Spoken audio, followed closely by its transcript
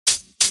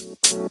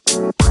I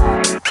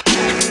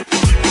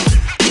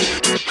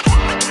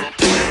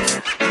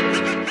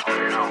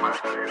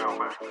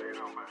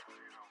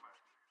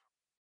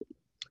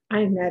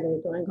ain't mad at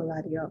it though. I ain't gonna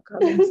lie to y'all.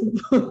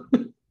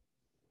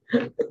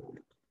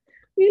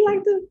 we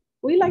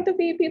like to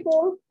feed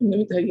people. Let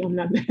me tell you, I'm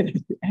not mad at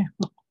it.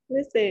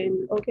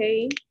 Listen,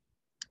 okay.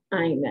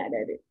 I ain't mad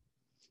at it.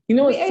 You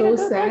know what's so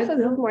sad?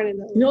 This morning,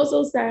 though. You know what's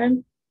so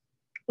sad?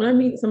 When I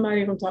meet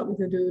somebody, if I'm talking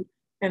to a dude,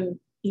 and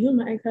even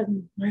my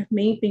ex-husband, my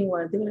main thing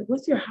was, they were like,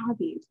 what's your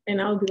hobbies?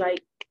 And I would be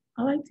like,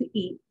 I like to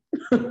eat.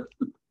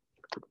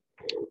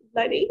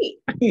 Like to eat.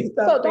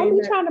 So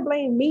don't be trying to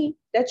blame me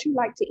that you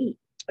like to eat.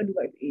 I do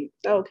like to eat.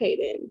 Okay,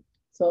 then.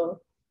 So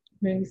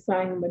when you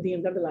sign my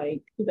DMs, I'll be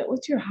like,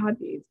 what's your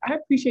hobbies? I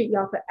appreciate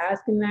y'all for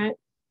asking that.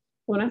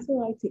 When I say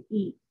I like to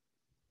eat.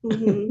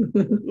 Mm-hmm.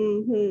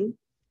 Mm-hmm.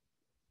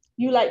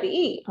 You like to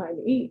eat? I like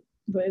to eat.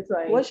 But it's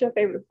like, what's your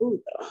favorite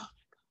food, though?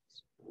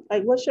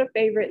 Like, what's your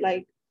favorite,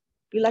 like,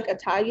 you like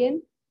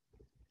Italian?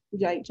 You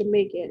like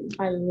Jamaican?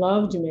 I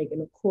love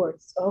Jamaican, of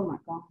course. Oh my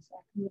gosh, I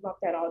can live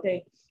off that all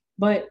day.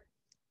 But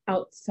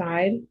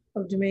outside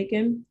of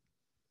Jamaican,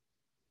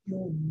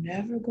 you'll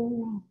never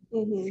go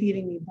wrong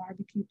feeding me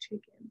barbecue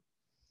chicken.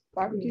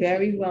 Barbecue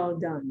very chicken. Well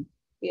done.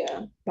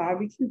 Yeah.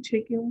 Barbecue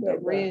chicken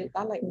with ribs.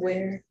 I like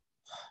where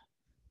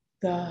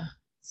the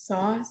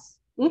sauce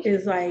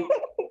is like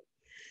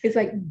it's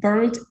like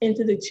burnt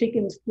into the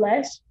chicken's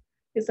flesh.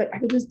 It's like I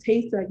could just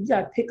taste it. Like you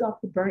gotta pick off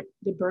the burnt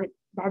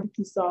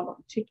barbecue sauce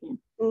on chicken.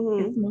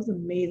 Mm-hmm. It's the most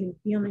amazing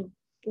feeling.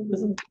 Mm-hmm.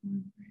 And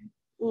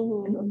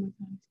oh my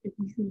gosh, if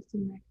you see this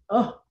like,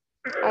 oh,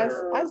 I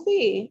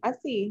see.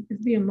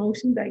 It's the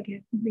emotions I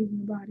get from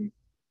thinking about it.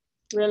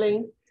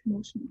 Really? It's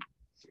emotional.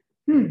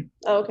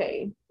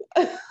 Okay.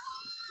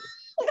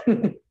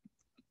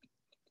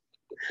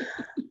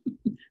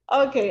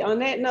 Okay, on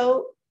that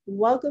note,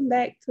 welcome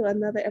back to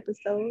another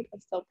episode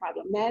of So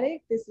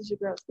Problematic. This is your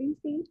girl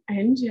Cece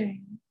and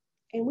Jane.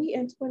 And we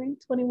in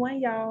 2021,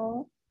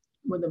 y'all.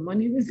 Where the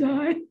money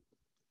reside.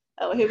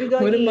 Oh, here we go.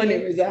 Where the money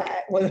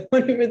reside. Where the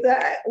money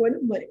reside. Where the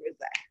money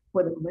reside.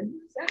 Where the money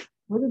reside.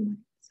 Where the money reside.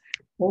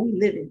 Where we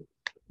living.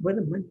 Where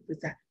the money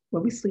reside.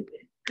 Where we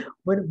sleeping.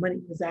 Where the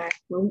money reside.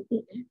 Where we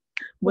eating.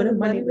 Where the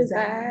money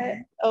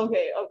reside.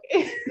 Okay.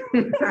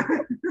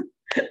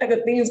 Like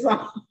a theme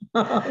song.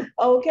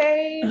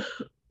 Okay.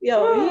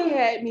 Yo, he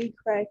had me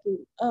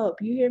cracking up.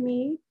 You hear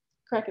me?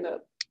 Cracking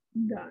up.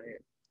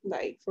 Dying.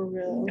 Like, for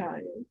real.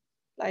 Dying.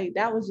 Like,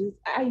 that was just,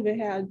 I even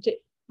had,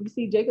 you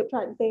see Jacob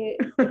tried to say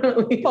it.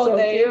 He's so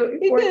cute.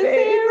 He couldn't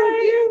say it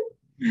right.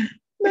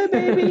 My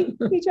baby.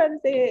 He tried to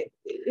say it.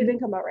 It didn't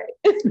come out right.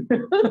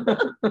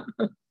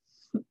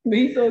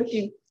 He's so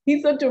cute.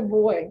 He's such a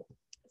boy.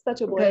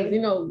 Such a boy. Because,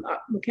 you know,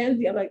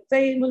 Mackenzie, I'm like,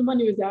 say where the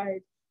money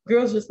resides.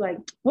 Girls just like,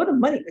 where the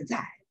money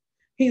resides?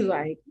 He's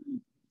like,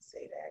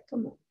 say that.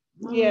 Come on.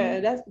 Mom. Yeah,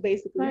 that's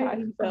basically like, how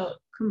he felt.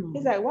 Come on.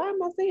 He's like, why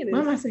am I saying this?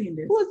 Why am I saying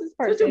this? Who is this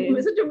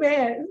person? Such a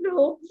man.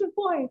 No, it's a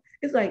boy.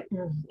 It's like,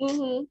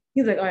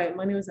 He's like, all right,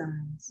 money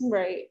resides.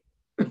 Right.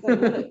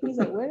 He's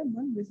like, where the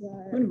money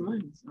resides? Where the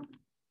money resides?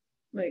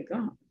 Like,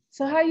 God.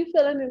 So how are you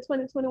feeling in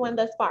 2021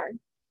 thus far?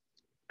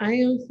 I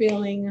am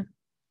feeling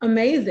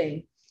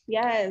amazing.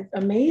 Yes.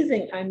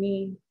 Amazing. I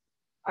mean,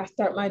 I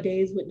start my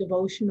days with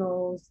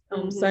devotionals.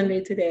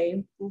 Sunday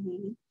today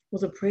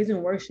was a praise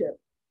and worship.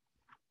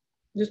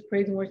 Just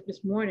praise and worship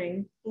this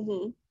morning.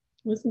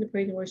 Listen to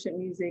praise and worship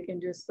music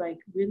and just like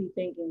really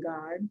thanking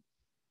God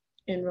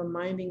and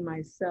reminding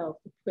myself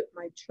to put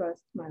my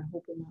trust, my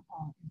hope, and my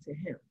all into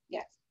Him.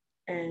 Yes.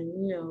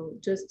 And, you know,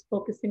 just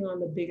focusing on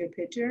the bigger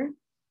picture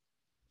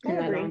and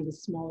not on the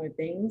smaller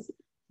things.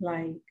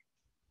 Like,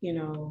 you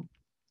know,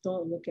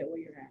 don't look at where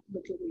you're at.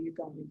 Look at where you're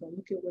going. Don't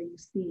look at where you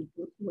see.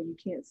 Look where you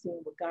can't see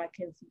and what God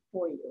can see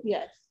for you.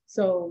 Yes.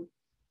 So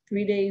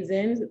 3 days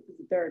in, it's the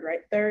third,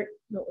 right? Third?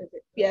 No, is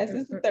it? Yes,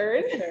 it's the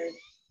third. 3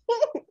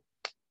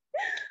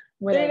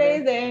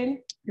 days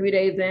in. 3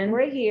 days in.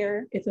 We're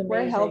here. It's amazing.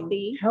 We're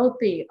healthy.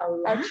 Healthy.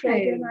 Alive. Our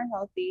children are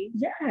healthy.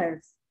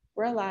 Yes.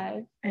 We're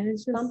alive. And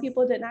it's just some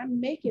people did not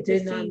make it to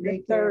see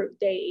the third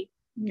day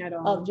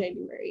of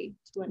January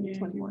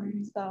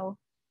 2021. So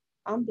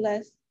I'm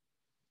blessed.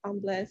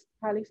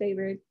 Highly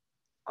favored.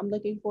 I'm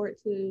looking forward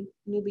to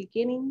new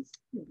beginnings.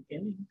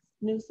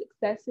 New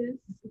successes.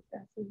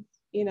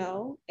 You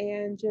know,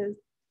 and just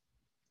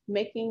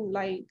making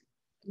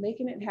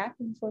it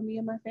happen for me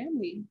and my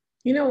family.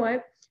 You know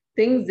what?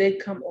 Things did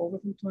come over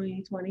from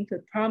 2020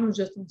 because problems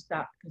just don't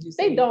stop because you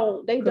say they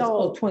don't.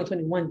 Oh,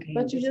 2021 came.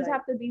 But you just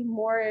have to be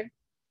more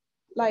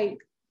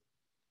like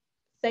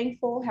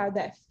thankful, have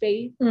that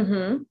faith.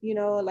 You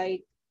know,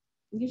 like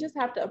you just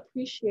have to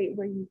appreciate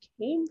where you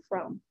came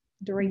from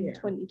during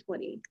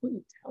 2020.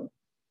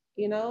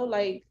 You know,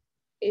 like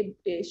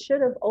it should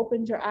have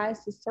opened your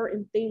eyes to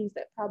certain things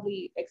that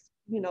probably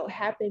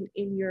happened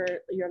in your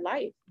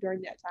life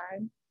during that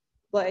time.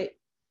 But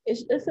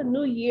it's a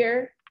new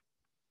year,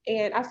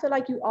 and I feel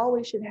like you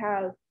always should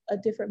have a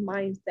different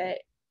mindset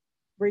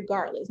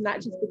regardless, not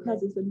just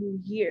because it's a new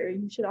year.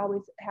 You should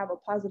always have a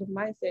positive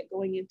mindset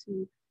going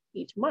into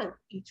each month,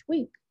 each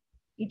week,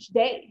 each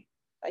day.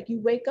 Like you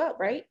wake up,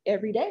 right?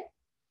 Every day.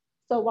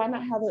 So why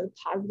not have a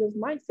positive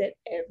mindset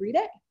every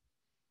day?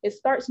 It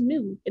starts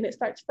new and it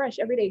starts fresh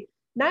every day.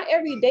 Not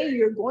every day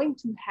you're going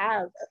to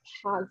have a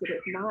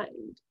positive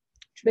mind,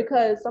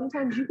 because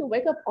sometimes you can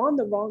wake up on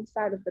the wrong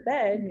side of the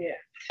bed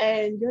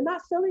and you're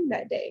not feeling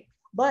that day.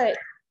 But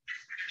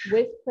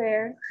with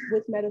prayer,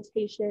 with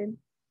meditation,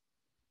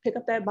 pick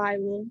up that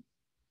Bible,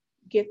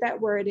 get that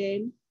word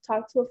in,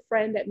 talk to a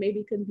friend that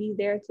maybe can be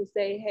there to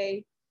say,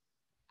 hey,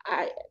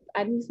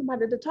 I need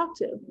somebody to talk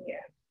to. Yeah.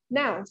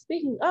 Now,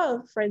 speaking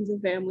of friends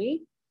and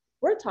family,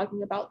 we're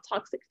talking about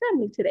toxic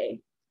family today.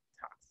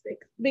 Toxic.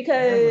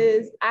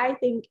 Because I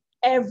think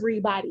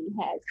everybody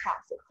has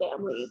toxic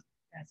family.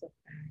 That's a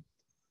fact.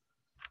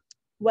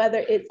 Whether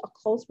it's a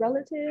close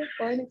relative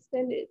or an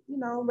extended,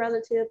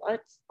 relative,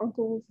 aunts,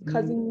 uncles,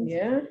 cousins.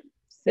 Yeah.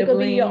 Siblings. It could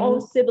be your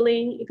own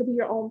sibling. It could be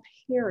your own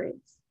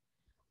parents.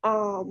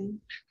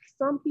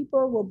 Some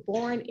people were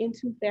born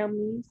into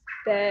families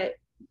that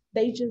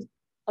they just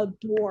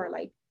adore.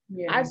 Like,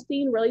 I've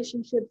seen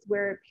relationships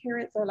where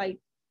parents are like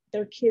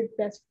their kids'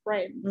 best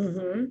friends.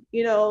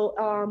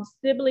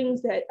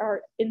 Siblings that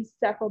are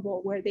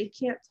inseparable, where they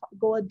can't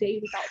go a day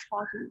without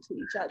talking to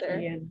each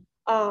other.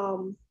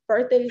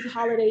 Birthdays,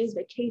 holidays,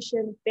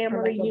 vacation,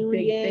 family reunions. A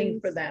big thing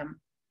for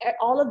them.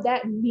 All of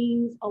that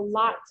means a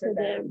lot to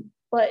them.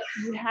 But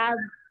you have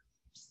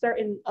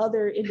certain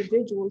other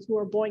individuals who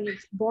are born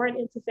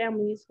into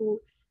families who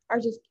are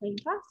just plain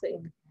toxic.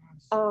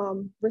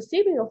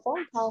 Receiving a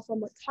phone call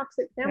from a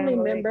toxic family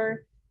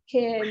member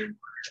can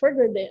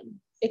trigger them.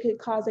 It could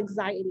cause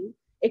anxiety.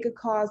 It could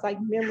cause like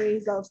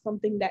memories of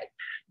something that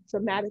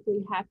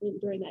traumatically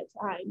happened during that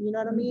time. You know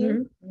what I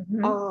mean?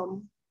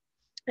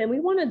 And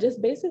we want to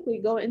just basically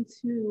go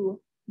into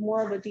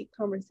more of a deep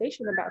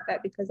conversation about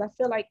that, because I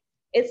feel like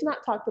it's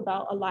not talked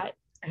about a lot.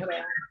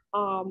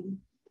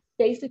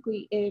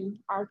 Basically in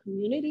our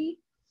community,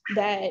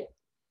 that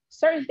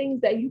certain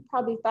things that you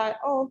probably thought,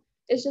 oh,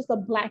 it's just a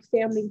Black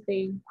family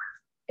thing,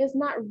 it's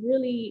not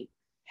really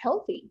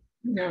healthy.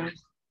 No,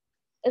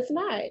 it's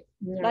not.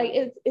 No. Like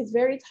it's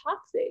very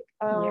toxic.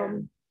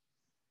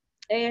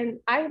 And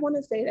I want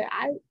to say that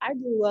I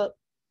grew up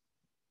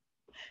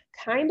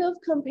kind of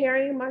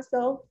comparing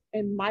myself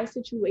and my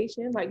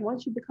situation. Like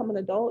once you become an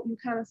adult, you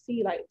kind of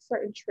see like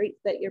certain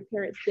traits that your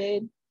parents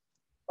did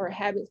or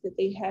habits that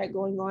they had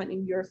going on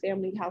in your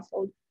family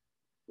household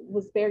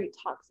was very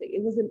toxic.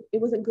 It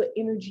wasn't good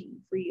energy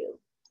for you.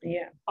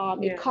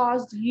 It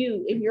caused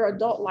you in your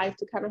adult life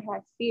to kind of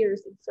have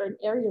fears in certain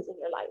areas in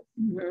your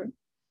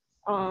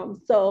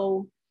life.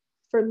 So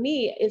for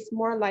me, it's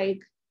more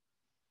like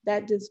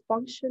that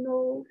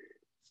dysfunctional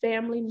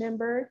family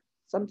member.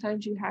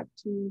 Sometimes you have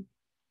to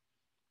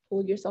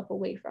pull yourself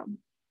away from.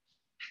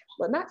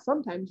 But not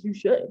sometimes, you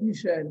should. You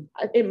should.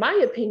 In my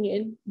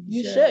opinion,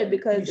 you should,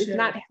 because it's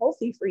not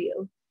healthy for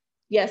you.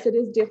 Yes, it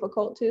is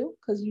difficult too,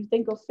 because you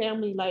think of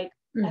family like,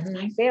 that's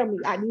my family,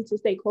 I need to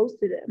stay close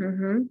to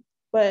them.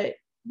 But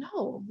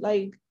no,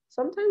 like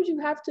sometimes you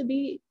have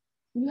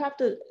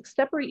to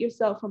separate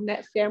yourself from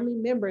that family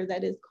member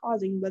that is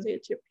causing, whether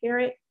it's your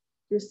parent,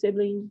 your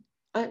sibling,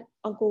 aunt,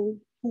 uncle,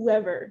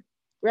 whoever,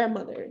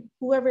 grandmother,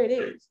 whoever it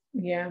is.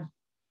 Yeah.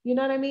 You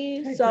know what I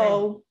mean?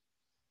 So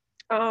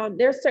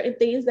there's certain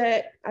things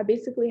that I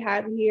basically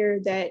have here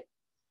that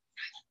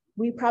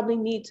we probably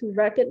need to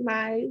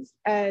recognize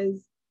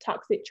as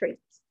toxic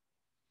traits,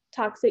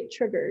 toxic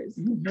triggers,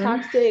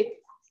 toxic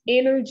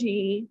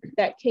energy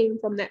that came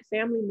from that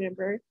family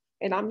member.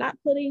 And I'm not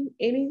putting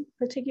any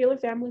particular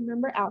family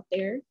member out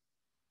there,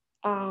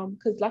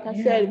 because like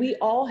I said, we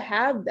all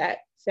have that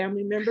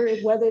family member,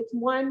 whether it's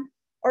 1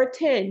 or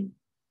 10.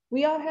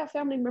 We all have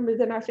family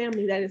members in our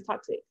family that is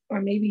toxic. Or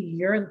maybe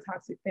you're the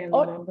toxic family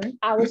member.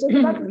 I was just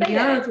about to say be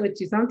honest with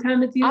you.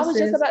 Sometimes it's you. I was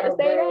just about to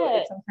say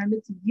that. Sometimes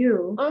it's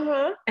you.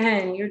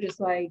 And you're just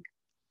like,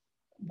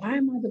 why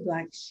am I the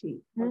black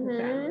sheep of the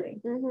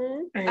family?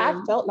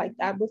 I felt like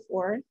that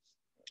before.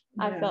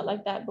 I felt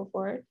like that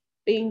before.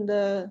 Being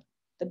the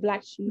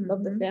black sheep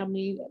of the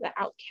family, the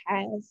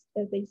outcast,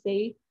 as they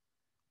say.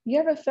 You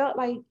ever felt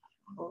like,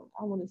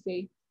 I want to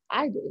say,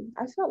 I did.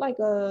 I felt like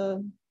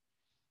a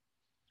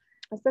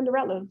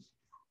Cinderella.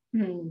 I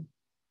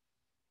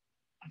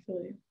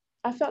feel you.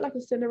 I felt like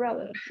a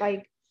Cinderella.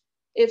 Like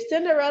if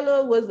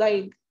Cinderella was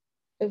like,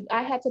 if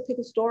I had to pick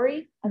a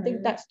story, I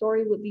think that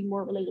story would be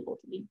more relatable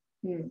to me.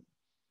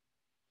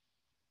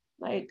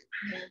 Like,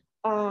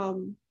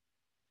 and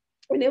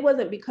it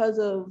wasn't because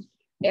of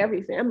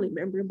every family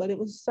member, but it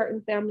was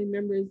certain family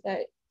members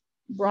that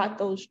brought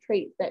those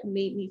traits that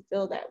made me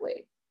feel that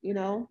way. You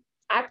know,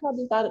 I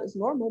probably thought it was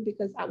normal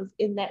because I was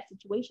in that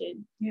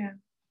situation. Yeah.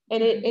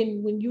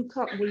 And when you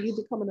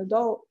become an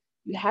adult,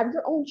 you have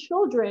your own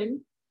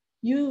children,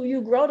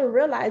 you grow to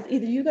realize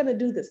either you're gonna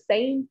do the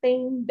same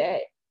thing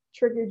that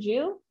triggered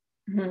you,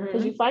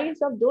 because you find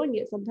yourself doing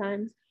it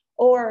sometimes,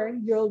 or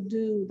you'll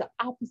do the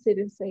opposite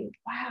and say,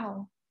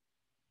 wow,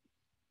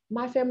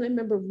 my family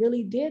member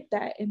really did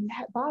that and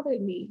that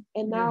bothered me.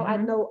 And now I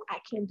know I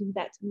can't do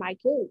that to my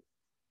kids.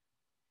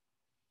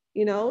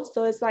 You know,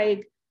 so it's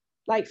like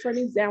Like, for an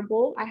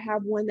example, I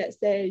have one that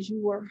says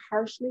you were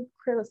harshly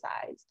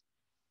criticized.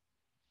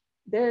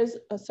 There's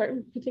a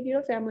certain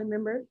particular family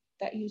member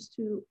that used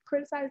to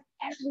criticize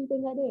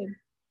everything I did.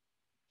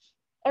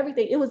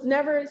 Everything. It was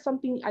never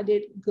something I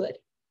did good.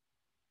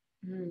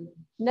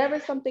 Never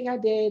something I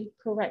did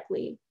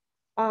correctly.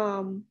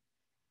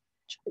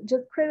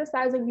 Just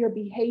criticizing your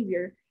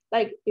behavior.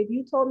 Like, if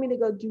you told me to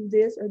go do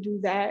this or do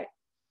that,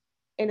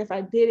 and if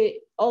I did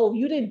it, oh,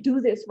 you didn't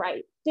do this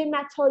right. Didn't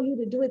I tell you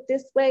to do it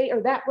this way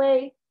or that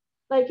way?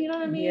 Like, you know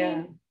what I mean?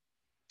 Yeah.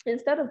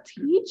 Instead of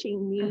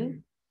teaching me,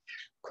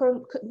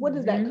 what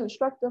is that?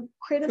 Constructive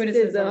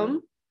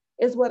criticism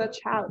is what a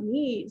child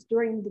needs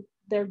during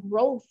their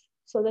growth,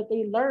 so that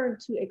they learn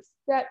to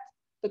accept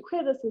the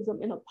criticism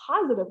in a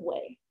positive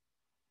way,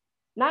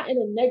 not in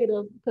a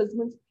negative. Because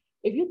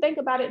if you think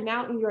about it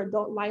now in your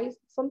adult life,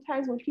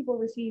 sometimes when people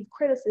receive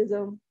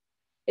criticism,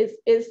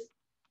 it's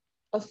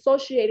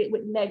associated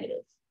with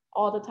negative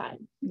all the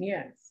time.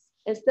 Yes.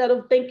 Instead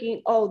of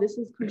thinking, oh, this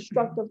is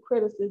constructive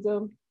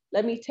criticism,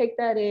 let me take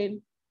that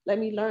in, let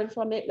me learn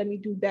from it, let me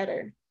do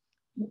better.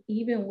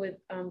 Even with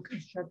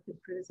constructive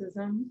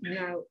criticism,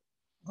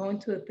 going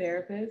to a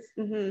therapist,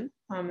 a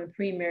marital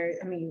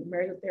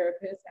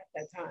therapist at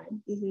that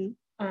time.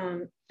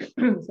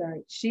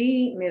 Sorry,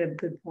 she made a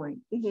good point.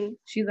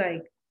 She's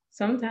like,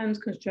 sometimes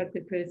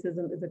constructive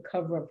criticism is a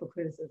cover-up for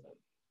criticism.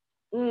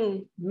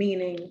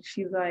 Meaning,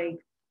 she's like,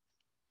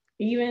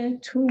 even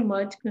too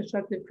much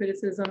constructive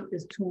criticism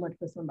is too much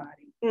for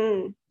somebody.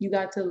 You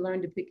got to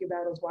learn to pick your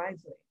battles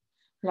wisely.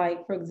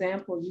 Like, for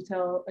example, you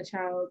tell a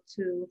child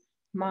to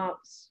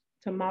mop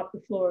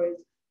the floors,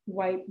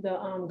 wipe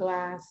the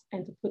glass,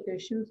 and to put their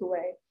shoes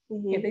away.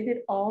 If they did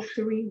all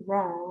three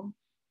wrong,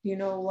 you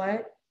know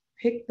what?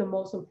 Pick the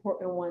most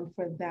important one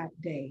for that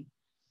day.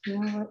 You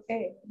know what?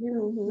 Hey,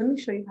 let me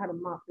show you how to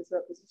mop this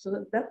up.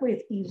 So that way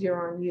it's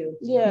easier on you.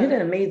 Yeah. You did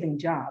an amazing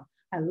job.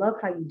 I love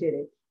how you did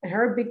it. And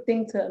her big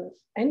thing to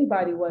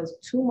anybody was,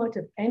 too much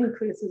of any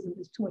criticism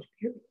is too much,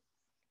 period.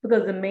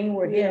 Because the main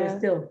word here is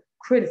still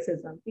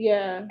criticism.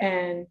 Yeah.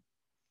 And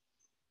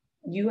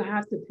you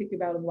have to pick your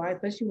battles wise,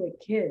 especially with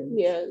kids.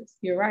 Yes.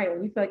 You're right.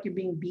 When you feel like you're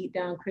being beat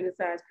down,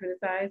 criticized.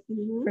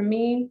 For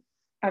me,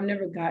 I've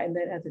never gotten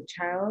that as a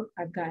child.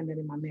 I've gotten that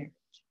in my marriage.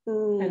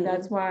 And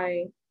that's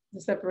why the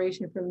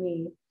separation for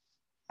me,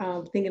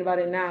 thinking about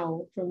it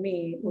now, for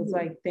me, was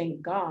like,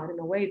 thank God in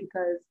a way,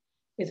 because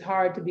it's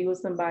hard to be with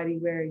somebody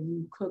where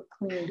you cook,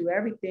 clean, do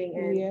everything,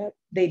 and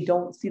they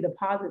don't see the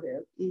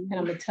positive. And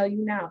I'm going to tell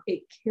you now,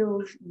 it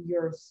kills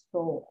your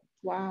soul.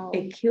 Wow.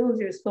 It kills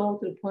your soul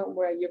to the point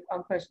where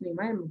I'm questioning,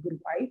 am I a good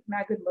wife? Am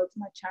I a good mother to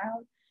my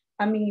child?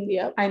 I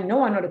mean, I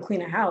know to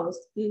clean a house,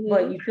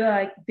 but you feel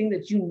like the thing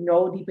that you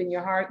know deep in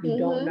your heart, you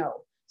don't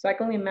know. So I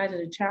can only imagine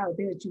a child, the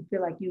thing that you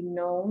feel like you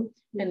know,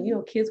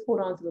 and kids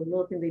hold on to the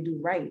little thing they do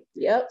right.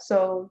 Yep.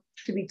 So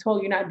to be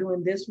told you're not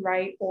doing this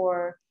right,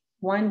 or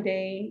one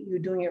day you're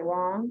doing it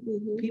wrong,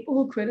 people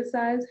who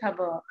criticize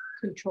have a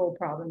control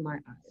problem in my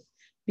eyes.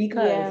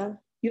 Because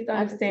you have to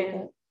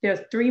understand, there's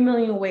 3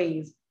 million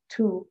ways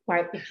to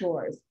wipe the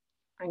floors.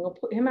 I'm gonna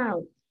put him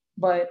out.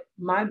 But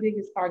my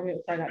biggest argument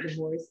before I got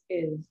divorced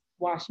is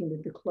washing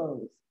the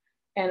clothes.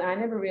 And I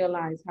never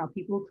realized how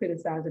people who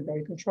criticize are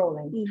very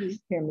controlling.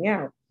 Hear me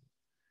out.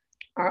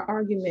 Our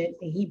argument,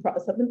 and he brought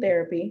us up in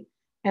therapy,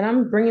 and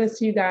I'm bringing this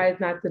to you guys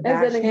not to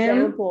bash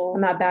him.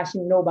 I'm not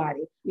bashing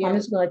nobody. I'm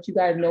just gonna let you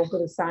guys know for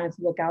the signs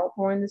to look out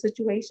for in the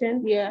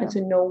situation, and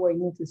to know where you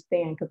need to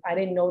stand, because I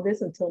didn't know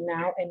this until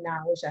now, and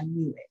now I wish I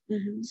knew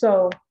it.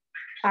 So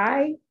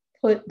I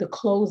put the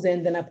clothes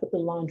in, then I put the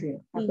laundry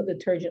on. I put the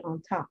detergent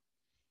on top.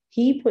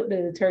 He put the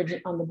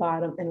detergent on the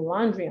bottom and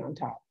laundry on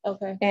top.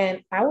 Okay.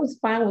 And I was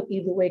fine with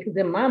either way, because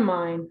in my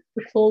mind,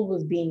 the clothes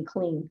was being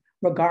cleaned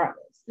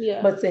regardless.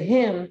 Yeah. But to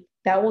him,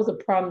 that was a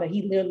problem that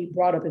he literally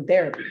brought up in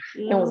therapy,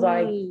 and was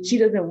like, she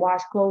doesn't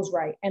wash clothes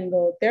right. And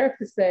the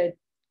therapist said,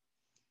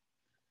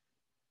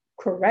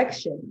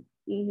 correction,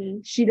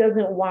 she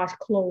doesn't wash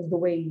clothes the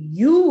way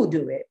you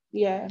do it.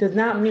 Yeah. Does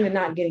not mean they're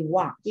not getting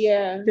washed.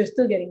 Yeah. They're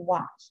still getting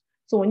washed.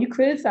 So when you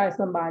criticize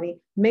somebody,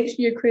 make sure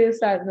you're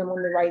criticizing them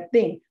on the right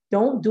thing.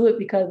 Don't do it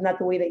because not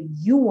the way that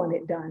you want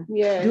it done.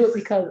 Yeah. Do it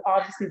because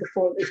obviously the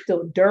floor is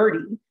still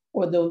dirty,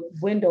 or the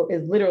window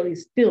is literally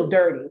still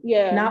dirty.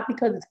 Yeah. Not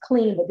because it's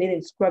clean, but they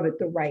didn't scrub it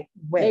the right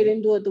way. They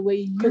didn't do it the way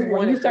you wanted. Because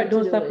when you start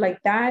doing stuff like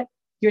that,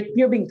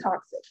 you're being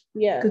toxic.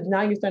 Yeah. Because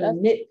now you're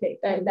starting to nitpick.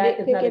 And that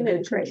is not a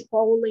good trait.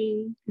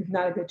 Controlling. It's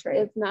not a good trait.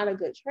 It's not a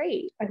good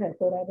trait. I gotta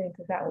throw that in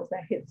because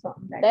that hit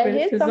something. That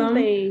hit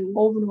something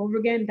over and over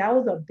again. That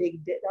was a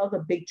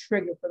big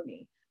trigger for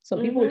me. So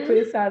people would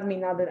criticize me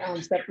now that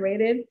I'm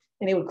separated,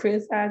 and they would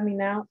criticize me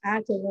now. I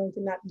had to learn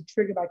to not be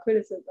triggered by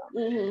criticism,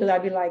 because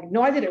I'd be like,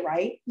 no, I did it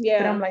right.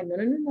 Yeah. But I'm like,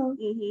 no.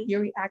 You're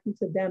reacting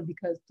to them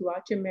because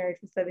throughout your marriage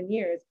for 7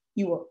 years,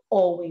 you were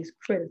always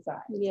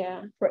criticized.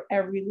 Yeah. For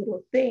every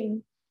little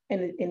thing.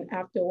 And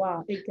after a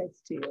while, it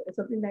gets to you. It's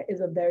something that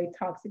is a very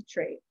toxic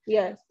trait.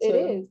 Yes, so it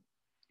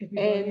is.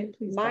 And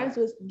mine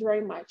was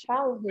during my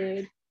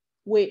childhood,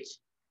 which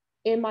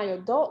in my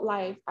adult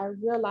life, I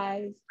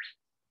realized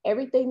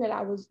everything that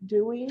I was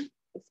doing,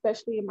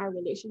 especially in my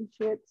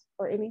relationships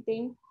or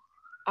anything,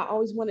 I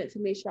always wanted to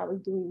make sure I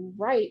was doing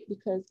right,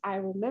 because I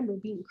remember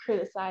being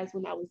criticized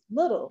when I was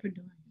little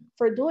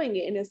for doing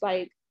it. And it's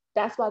like,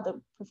 that's why the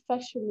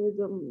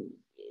perfectionism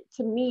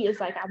to me is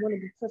like, I want to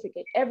be perfect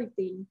at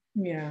everything.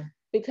 Yeah.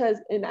 Because,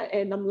 and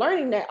I'm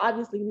learning that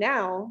obviously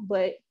now,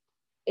 but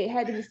it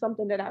had to be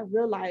something that I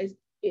realized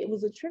it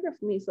was a trigger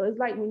for me. So it's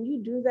like, when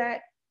you do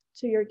that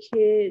to your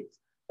kids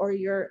or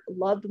your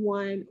loved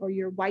one or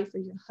your wife or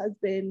your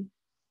husband,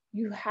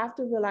 you have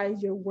to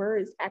realize your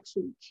words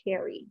actually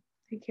carry.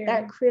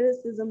 That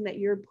criticism that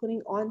you're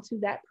putting onto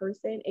that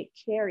person, it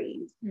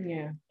carries.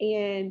 Yeah.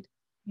 And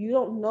you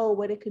don't know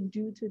what it could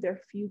do to their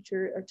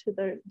future or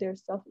to their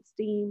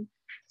self-esteem,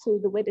 to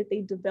the way that they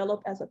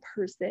develop as a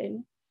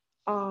person.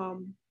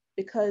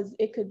 Because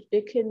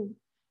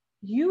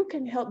you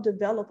can help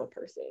develop a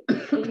person,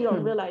 and you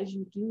don't realize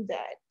you do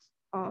that,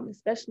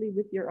 especially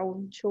with your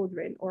own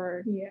children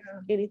or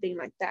anything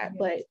like that. Yes.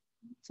 But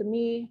to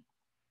me,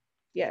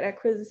 that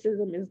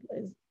criticism is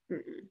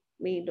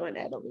we ain't doing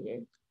that over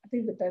here. I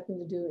think the best thing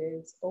to do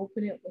is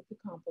open it with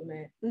a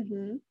compliment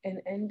and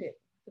end it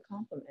with a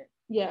compliment.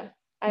 Yeah,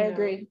 I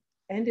agree.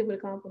 End it with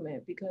a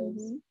compliment,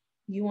 because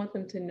you want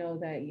them to know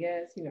that,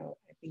 yes,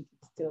 I think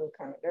it's still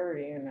kind of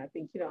dirty, and I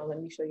think, let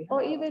me show you how.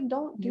 Or even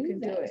don't do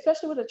that,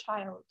 especially with a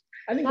child.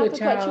 I think with a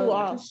child, cut you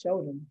off, just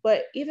show them.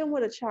 But even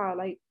with a child,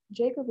 like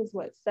Jacob is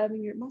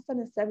 7 years. My son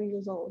is 7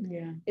 years old.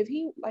 Yeah. If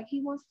he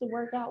wants to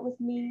work out with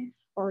me,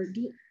 or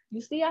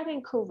you see, I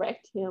can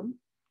correct him.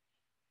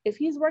 If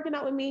he's working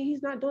out with me,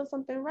 he's not doing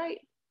something right,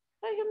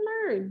 let him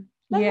learn.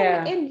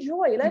 Let him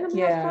enjoy. Let him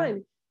have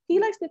fun. He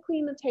likes to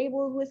clean the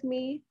tables with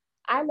me.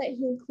 I let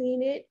him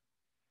clean it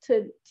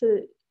to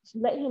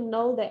let him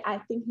know that I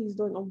think he's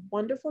doing a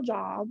wonderful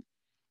job.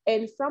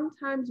 And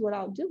sometimes what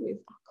I'll do is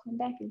I'll come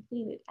back and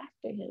clean it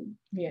after him.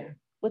 Yeah.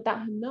 Without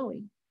him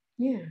knowing.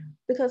 Yeah.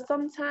 Because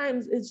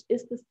sometimes it's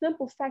the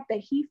simple fact that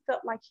he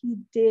felt like he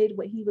did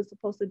what he was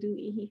supposed to do,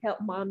 and he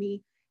helped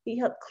mommy. He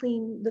helped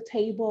clean the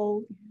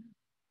table.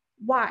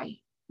 Why?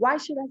 Why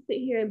should I sit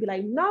here and be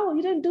like, no,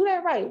 you didn't do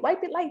that right.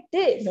 Wipe it like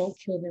this. Don't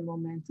kill their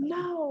momentum.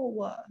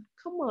 No,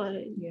 come on.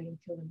 Yeah, don't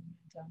kill their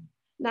momentum.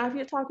 Now, if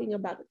you're talking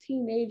about a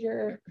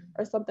teenager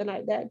or something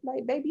like that,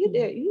 like, baby,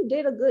 you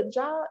did a good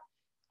job.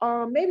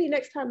 Maybe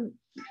next time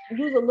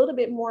use a little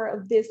bit more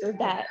of this or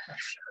that.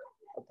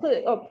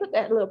 Put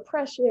that little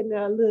pressure in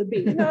there a little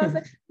bit. You know what I'm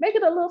saying? Make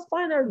it a little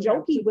fun or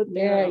jokey with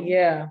them.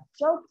 Yeah.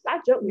 Jokes. I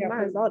joke with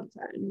mine all the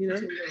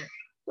time,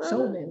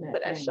 Shoulder in that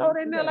but thing. That shoulder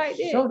in there like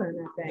this. Shoulder in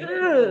that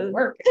thing.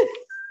 Work.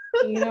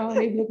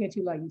 They look at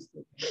you like you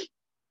stupid.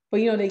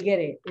 But they get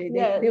it.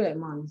 They're like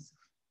moms.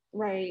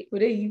 Right.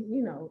 But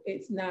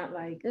it's not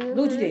like look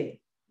what you did.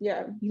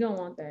 Yeah. You don't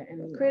want that.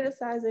 And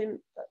criticizing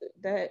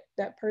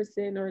that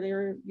person or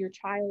your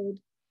child,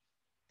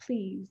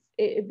 please.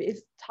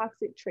 It's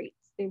toxic traits.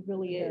 It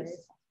really is.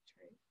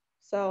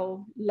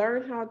 So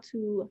learn how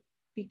to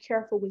be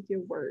careful with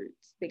your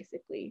words,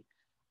 basically.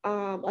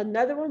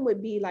 Another one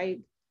would be like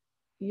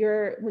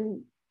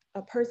when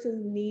a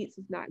person's needs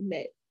is not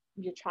met,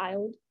 your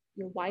child,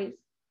 your wife,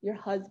 your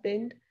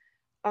husband.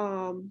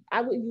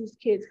 I would use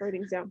kids for an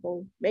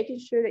example, making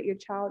sure that your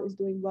child is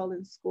doing well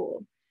in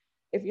school.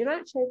 If you're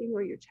not checking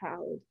on your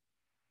child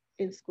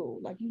in school,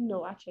 like,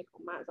 I check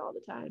on mine all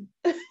the time.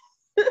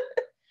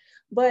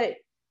 But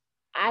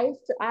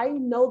I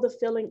know the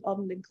feeling of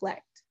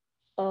neglect,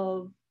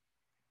 of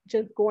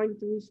just going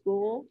through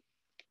school.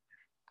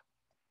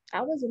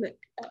 I wasn't an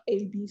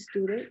A, B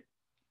student,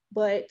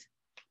 but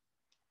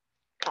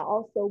I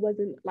also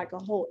wasn't like a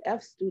whole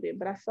F student,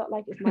 but I felt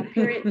like if my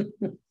parents,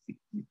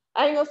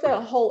 I ain't gonna say a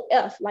whole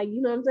F, like,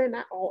 you know what I'm saying?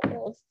 Not all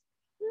F's.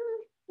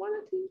 One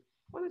or two.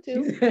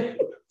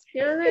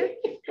 You know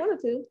what I'm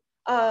saying?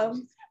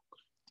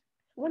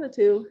 One or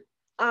two.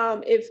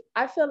 If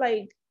I feel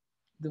like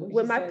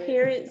when my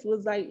parents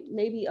was like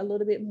maybe a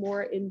little bit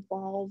more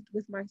involved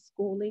with my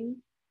schooling,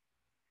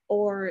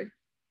 or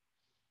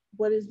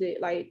what is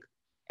it, like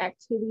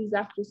activities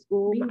after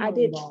school, I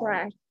did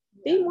track.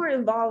 Be more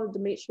involved to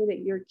make sure that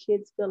your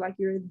kids feel like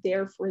you're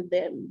there for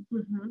them.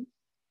 Mm-hmm.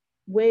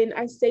 When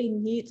I say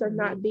needs are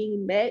not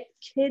being met,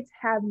 kids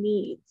have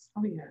needs.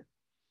 Oh yeah.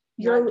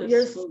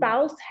 Your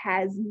spouse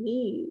has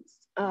needs.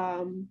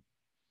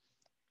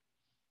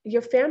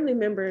 Your family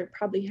member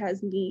probably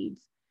has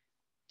needs.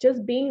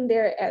 Just being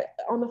there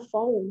on the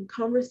phone,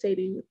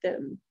 conversating with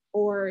them,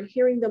 or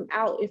hearing them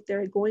out if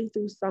they're going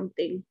through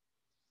something.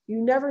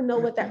 You never know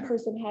what that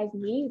person has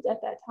needs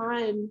at that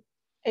time,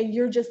 and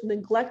you're just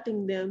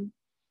neglecting them.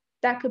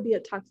 That could be a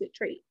toxic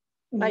trait.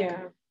 Like,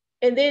 yeah.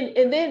 And then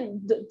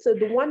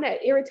the one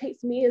that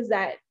irritates me is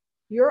that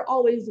you're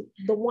always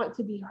the want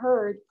to be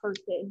heard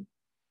person.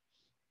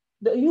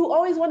 You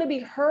always want to be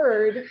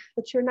heard,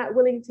 but you're not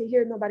willing to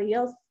hear nobody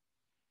else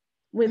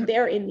when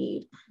they're in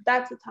need.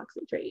 That's a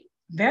toxic trait.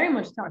 Very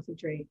much toxic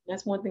trait.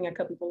 That's one thing I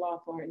cut people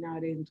off for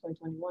nowadays in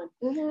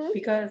 2021,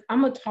 because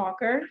I'm a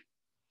talker.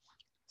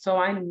 So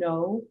I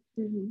know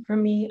for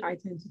me, I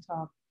tend to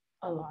talk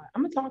a lot.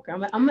 I'm a talker.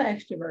 I'm an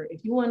extrovert.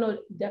 If you want to know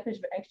the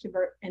definition of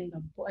extrovert and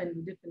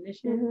the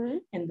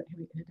definition and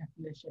the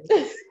definition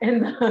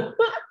and the,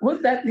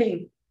 what's that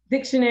thing?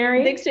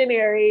 Dictionary.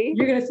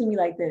 You're gonna see me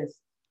like this,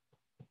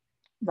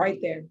 right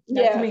there.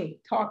 That's me.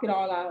 Talk it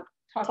all out.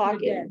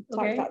 Talk it death.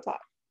 Okay. Talk.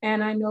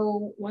 And I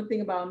know one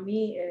thing about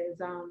me is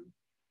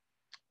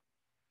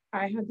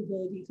I have the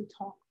ability to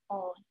talk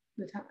all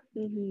the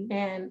time,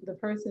 and the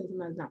person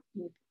is not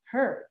being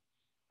heard.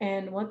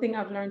 And one thing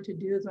I've learned to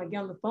do is when I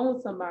get on the phone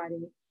with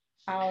somebody,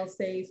 I'll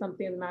say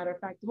something as a matter of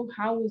fact, oh,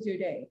 how was your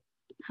day?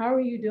 How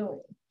are you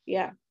doing?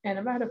 Yeah. And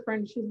I had a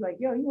friend, she was like,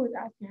 yo, you always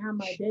asking how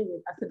my day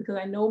is. I said, because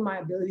I know my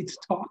ability to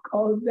talk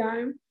all the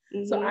time.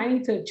 So I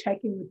need to check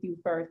in with you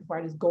first before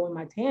I just go in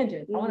my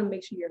tangent. I want to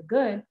make sure you're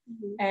good.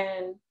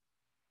 And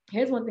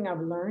here's one thing I've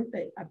learned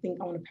that I think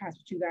I want to pass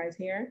with you guys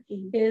here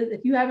is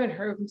if you haven't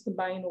heard from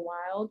somebody in a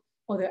while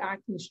or they're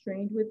acting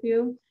strange with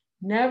you,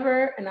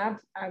 never, and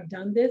I've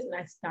done this and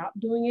I stopped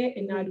doing it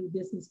and now I do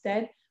this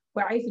instead,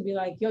 where I used to be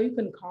like, yo, you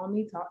couldn't call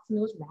me, talk to me,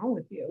 what's wrong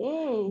with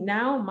you?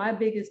 Now my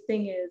biggest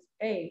thing is,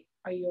 hey,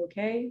 are you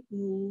okay?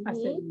 I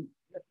said,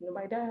 let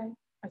nobody die.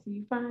 I said,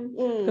 you fine?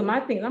 So my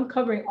thing is I'm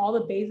covering all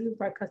the bases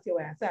before I cuss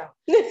your ass out.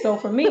 So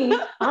for me,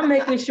 I'm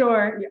making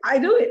sure I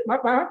do it. My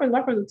friends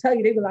will tell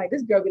you, they be like,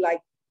 this girl be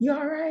like, you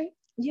all right?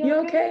 You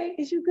okay?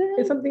 Is you good?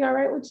 Is something all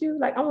right with you?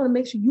 Like, I want to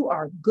make sure you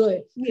are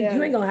good. Yeah.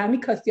 You ain't going to have me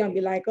cuss you and be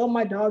like, oh,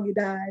 my dog, you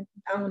died.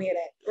 I don't hear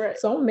that. Right.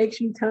 So I'm going to make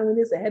sure you tell me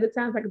this ahead of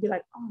time so I can be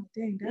like, oh,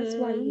 dang, that's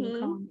why you didn't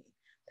call me.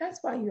 That's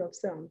why you're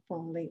upset on the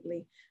phone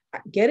lately.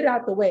 Get it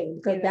out the way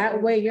because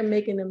that way you're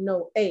making them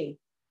know, hey,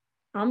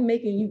 I'm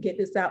making you get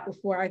this out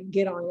before I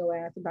get on your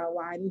ass about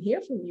why I didn't hear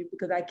from you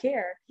because I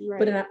care. Right.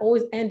 But then I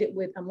always end it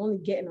with, I'm only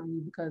getting on you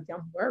because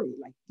I'm worried.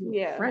 Like,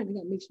 you're a friend. I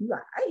got to make sure you're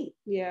all right.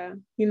 Yeah.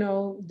 You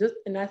know,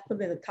 and that's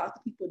something that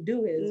toxic people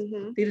do is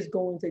they just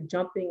go into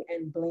jumping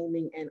and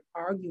blaming and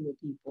arguing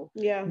with people.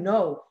 Yeah.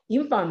 No,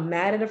 even if I'm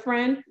mad at a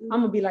friend,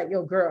 I'm going to be like,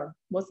 yo, girl,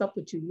 what's up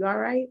with you? You all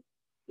right?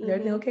 Is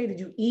everything okay? Did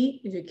you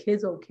eat? Is your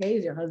kids okay?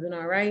 Is your husband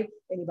all right?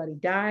 Anybody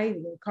died?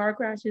 Is there car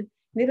crashes?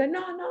 And they're like,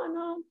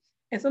 no.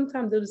 And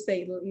sometimes they'll just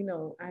say, well, you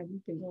know, I've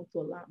been going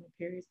through a lot. My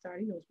period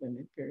started. You know, it's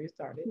women, period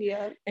started.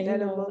 Yeah. And you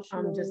know,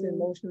 I'm just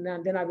emotional now.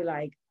 And then I'll be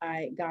like,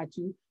 I got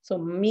you. So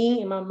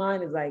me in my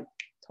mind is like,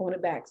 tone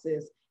it back,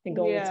 sis. And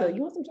go into,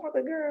 you want some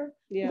chocolate, girl?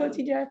 Yeah. Go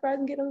to TGI Fridays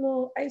and get a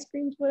little ice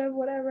cream,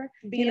 whatever.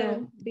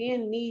 Being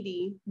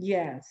needy.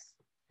 Yes.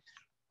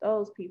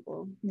 Those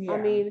people. Yeah.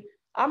 I mean,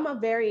 I'm a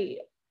very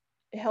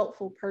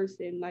helpful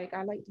person. Like,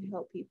 I like to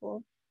help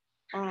people.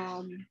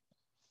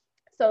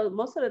 So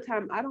most of the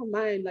time, I don't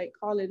mind like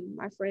calling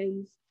my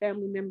friends,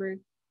 family member,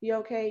 you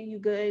okay? You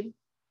good?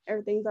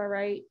 Everything's all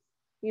right?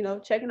 You know,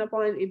 checking up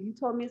on, if you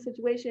told me a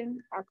situation,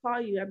 I'll call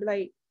you. I'll be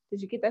like,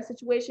 did you get that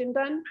situation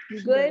done?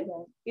 You good?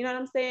 You know what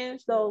I'm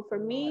saying? So for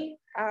me,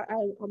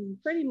 I'm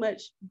pretty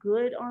much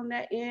good on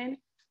that end.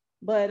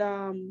 But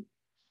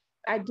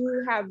I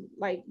do have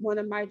like one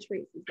of my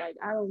traits is like,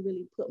 I don't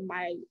really put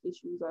my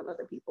issues on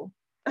other people.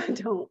 I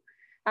don't.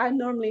 I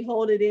normally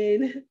hold it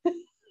in.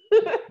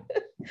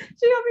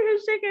 She over here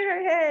shaking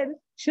her head.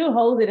 She'll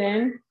hold it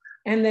in,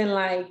 and then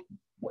like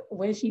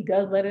when she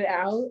does let it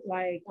out,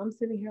 like I'm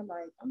sitting here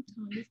like I'm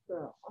telling this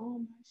girl all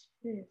my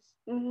shit.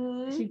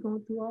 She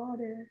going through all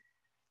this,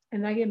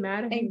 and I get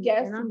mad at her,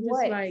 and I'm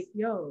just like,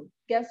 yo.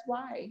 Guess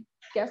why?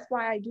 Guess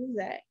why I do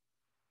that?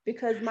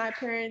 Because my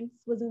parents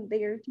wasn't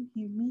there to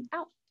hear me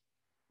out.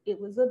 It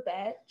was a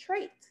bad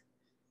trait.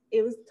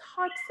 It was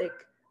toxic.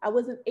 I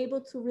wasn't able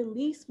to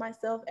release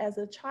myself as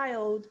a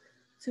child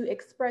to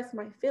express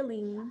my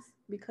feelings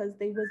because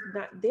they was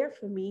not there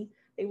for me.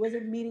 They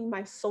wasn't meeting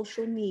my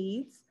social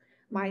needs,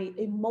 my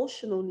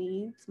emotional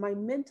needs, my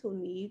mental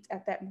needs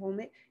at that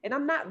moment. And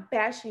I'm not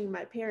bashing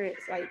my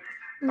parents. Like,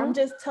 I'm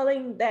just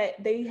telling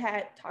that they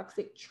had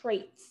toxic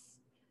traits.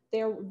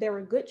 There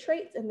were good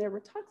traits and there were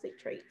toxic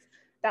traits.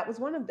 That was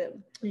one of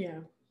them. Yeah.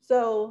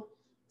 So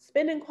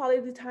spending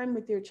quality time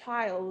with your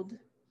child,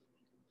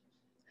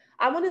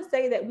 I want to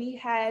say that we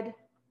had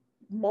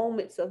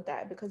moments of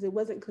that because it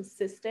wasn't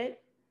consistent.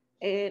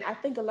 And I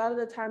think a lot of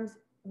the times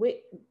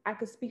I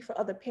could speak for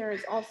other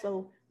parents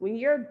also, when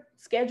your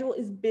schedule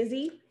is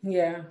busy,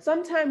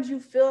 sometimes you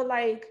feel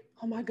like,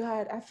 oh my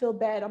God, I feel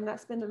bad. I'm not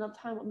spending enough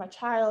time with my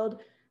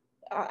child.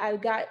 I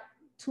got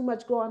too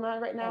much going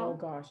on right now. Oh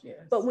gosh,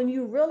 yes. But when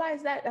you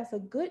realize that, that's a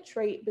good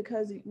trait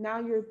because now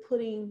you're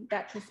putting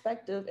that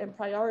perspective and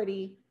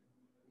priority,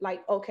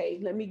 like, okay,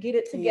 let me get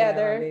it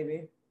together. Yeah,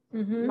 baby.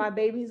 My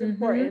baby's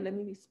important. Let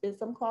me spend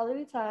some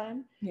quality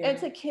time. Yeah. And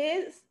to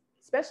kids,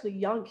 especially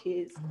young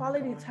kids,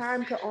 quality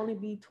time could only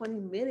be 20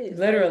 minutes.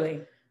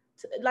 Literally.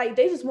 Like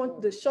they just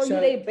want to show you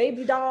their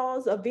baby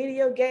dolls, a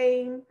video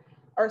game,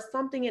 or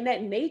something in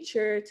that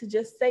nature to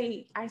just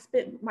say, I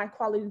spent my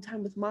quality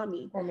time with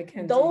mommy. Or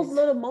Mackenzie's. Those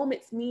little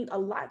moments mean a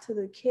lot to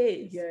the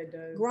kids. Yeah, it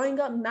does. Growing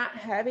up not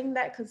having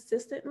that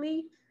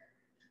consistently,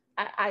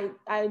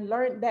 I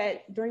learned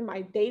that during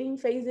my dating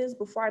phases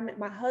before I met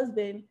my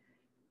husband,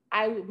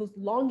 I was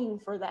longing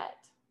for that.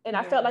 And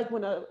I felt like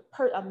when a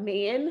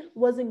man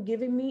wasn't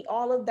giving me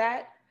all of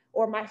that,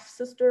 or my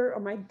sister or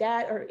my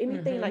dad or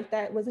anything like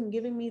that wasn't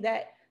giving me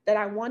that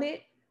I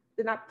wanted,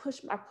 then I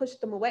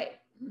pushed them away.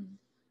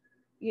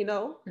 You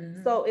know?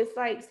 So it's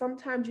like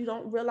sometimes you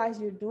don't realize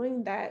you're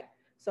doing that.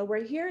 So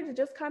we're here to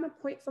just kind of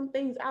point some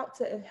things out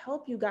to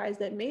help you guys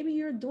that maybe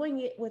you're doing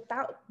it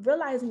without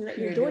realizing that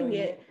you're doing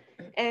it.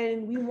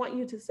 And we want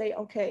you to say,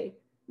 okay,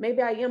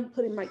 maybe I am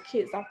putting my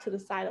kids off to the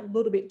side a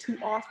little bit too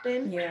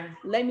often. Yeah.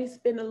 Let me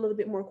spend a little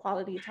bit more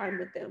quality time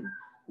with them.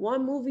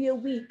 1 movie a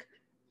week,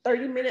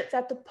 30 minutes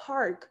at the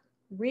park,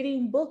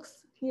 reading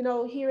books, you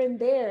know, here and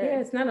there. Yeah,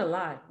 it's not a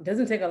lot. It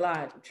doesn't take a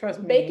lot. Trust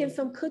me. Baking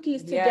some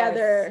cookies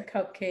together.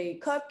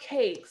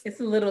 Cupcakes. It's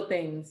the little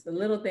things.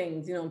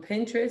 You know,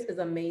 Pinterest is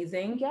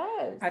amazing.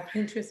 Yes. I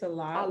Pinterest a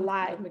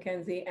lot. With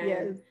Mackenzie.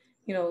 And,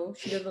 you know,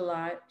 she does a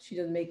lot. She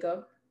does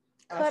makeup.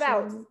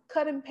 Cutouts,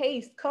 cut and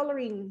paste,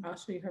 coloring. I'll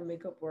show you her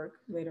makeup work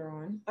later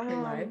on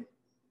in life.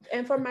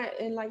 And for my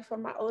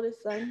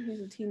oldest son, he's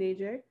a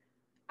teenager,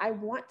 I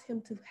want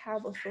him to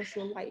have a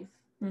social life.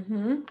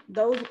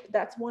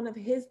 That's one of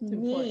his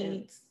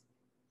needs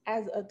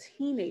as a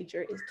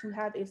teenager, is to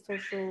have a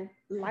social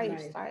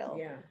lifestyle.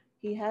 Yeah.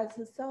 He has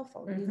his cell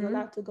phone. He's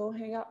allowed to go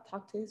hang out,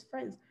 talk to his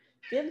friends.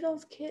 Give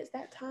those kids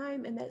that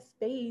time and that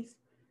space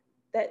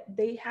that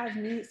they have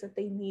needs that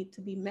they need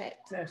to be met.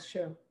 That's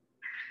true.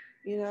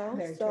 You know,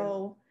 very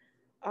so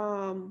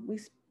true.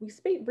 We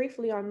speak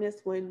briefly on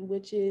this one,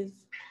 which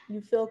is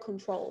you feel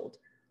controlled.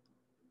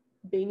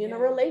 Being in a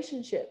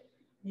relationship,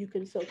 you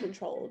can feel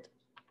controlled.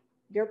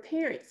 Your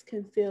parents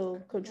can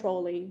feel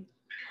controlling.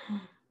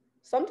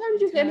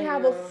 Sometimes you can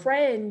have a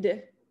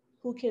friend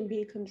who can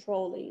be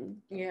controlling.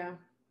 Yeah.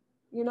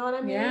 You know what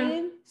I mean?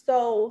 Yeah.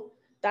 So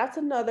that's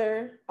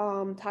another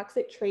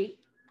toxic trait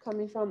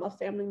coming from a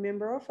family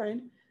member or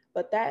friend.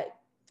 But that,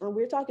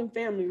 we're talking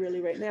family really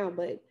right now,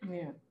 but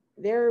yeah,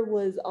 there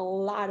was a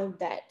lot of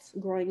that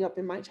growing up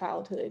in my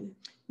childhood.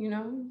 You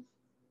know,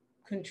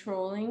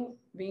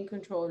 being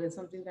controlled is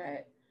something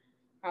that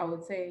I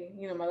would say,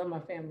 you know, I love my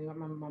family, my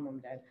mom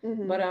and dad.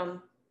 But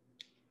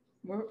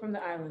we're from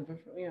the island, we're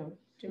from, you know,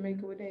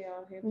 Jamaica, where they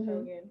are here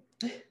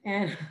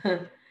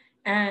again.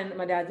 And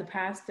my dad's a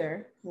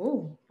pastor.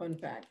 Ooh, fun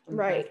fact. I'm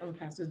a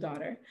pastor's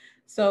daughter.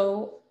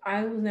 So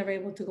I was never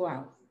able to go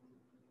out.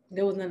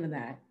 There was none of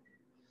that.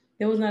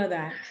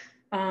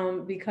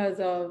 Because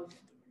of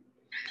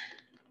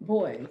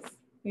boys.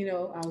 You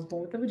know, I was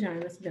born with a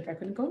vagina, so therefore I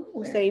couldn't go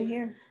nowhere. Same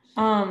here.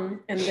 And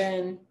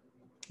then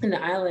in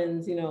the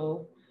islands, you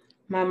know,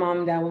 my mom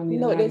and dad wanted me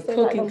to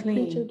cook and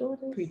clean.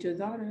 Preacher's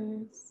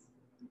daughters.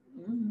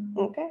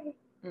 Okay.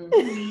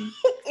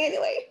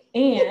 Anyway.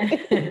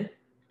 And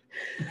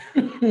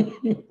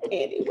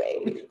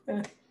anyway.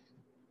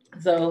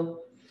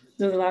 So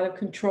there's a lot of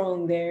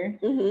controlling there.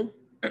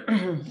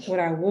 What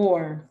I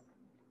wore,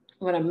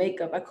 what I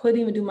makeup. I couldn't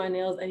even do my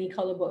nails any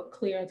color but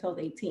clear until I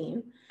was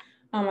 18.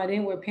 I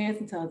didn't wear pants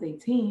until I was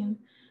 18.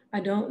 I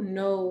don't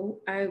know.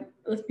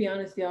 Let's be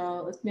honest,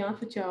 y'all. Let's be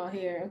honest with y'all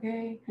here,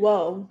 okay?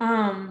 Whoa.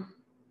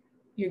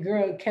 Your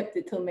girl kept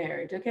it till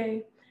marriage,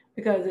 okay?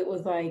 Because it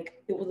was a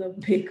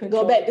big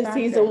control. Go back to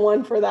season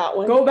 1 for that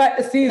one. Go back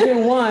to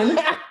season 1.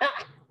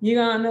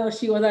 You're gonna know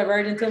she was a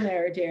virgin till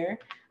marriage here.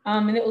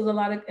 And it was a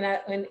lot of,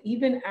 and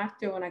even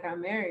after when I got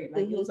married,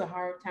 like it was a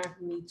hard time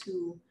for me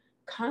to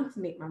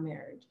consummate my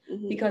marriage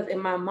because in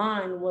my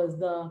mind was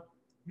the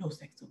no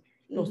sex till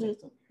marriage, no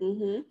sex till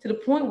marriage, to the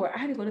point where I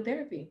had to go to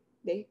therapy.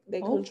 They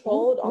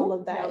controlled all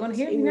of that. Y'all gonna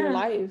hear in your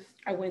life.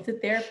 I went to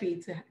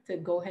therapy to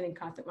go ahead and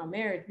consummate my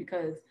marriage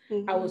because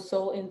I was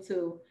so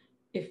into,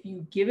 if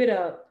you give it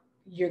up,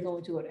 you're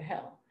going to go to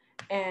hell.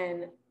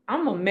 And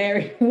I'm a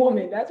married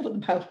woman. That's what the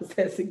Bible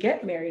says, to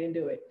get married and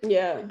do it.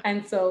 Yeah.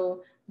 And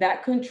so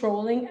that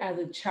controlling as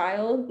a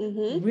child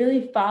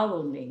really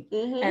followed me.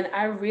 And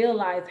I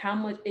realized how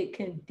much it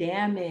can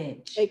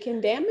damage. It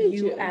can damage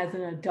you as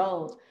an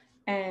adult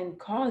and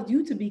cause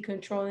you to be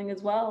controlling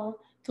as well,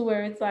 to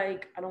where it's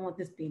like, I don't want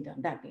this being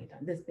done, that being done,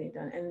 this being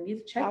done. And you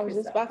check yourself. I was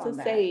just about to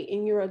say,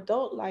 in your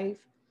adult life,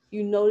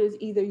 you notice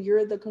either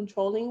you're the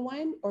controlling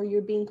one or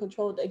you're being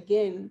controlled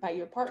again by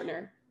your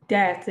partner.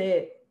 That's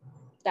it.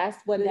 That's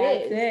what it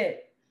is. That's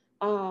it.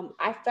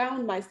 I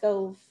found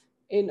myself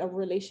in a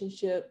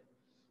relationship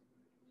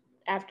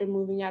after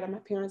moving out of my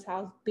parents'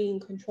 house being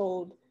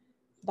controlled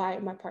by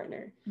my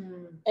partner.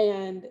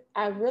 And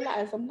I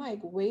realized, I'm like,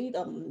 wait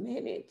a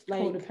minute.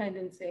 Like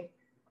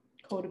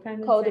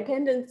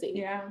Codependency.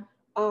 Yeah.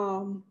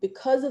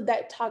 Because of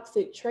that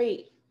toxic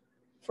trait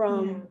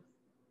from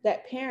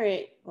that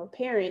parent or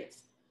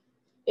parents,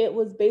 it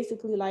was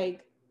basically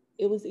like,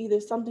 it was either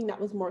something that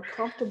was more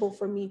comfortable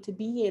for me to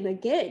be in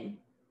again,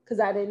 because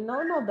I didn't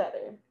know no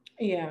better.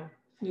 Yeah.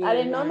 I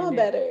didn't know no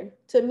better.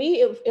 To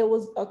me, it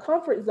was a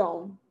comfort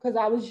zone because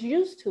I was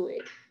used to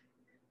it.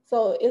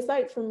 So it's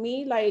like, for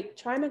me, like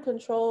trying to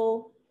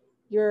control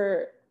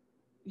your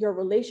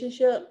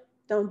relationship,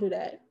 don't do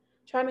that.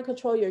 Trying to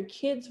control your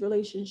kids'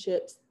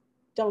 relationships,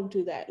 don't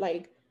do that.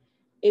 Like,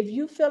 if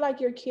you feel like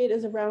your kid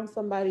is around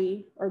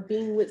somebody or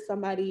being with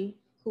somebody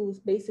who's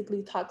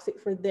basically toxic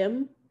for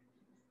them,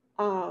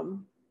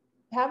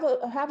 have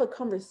a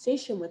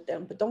conversation with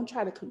them, but don't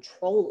try to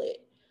control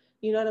it.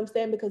 You know what I'm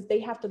saying? Because they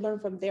have to learn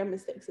from their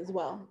mistakes as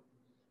well.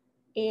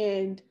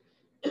 And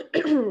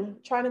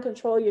trying to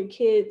control your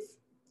kids'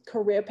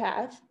 career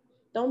path,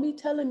 don't be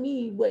telling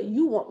me what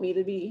you want me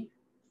to be.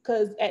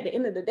 Because at the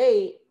end of the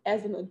day,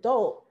 as an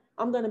adult,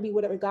 I'm going to be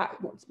whatever God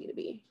wants me to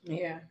be.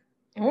 Yeah.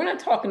 And we're not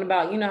talking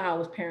about, you know how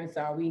as parents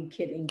are, we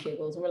kid and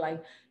giggles. We're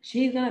like,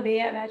 she's going to be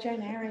a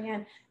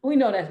veterinarian. We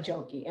know that's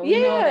jokey. And we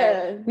know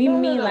that we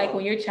mean like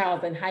when your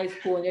child's in high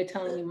school and they're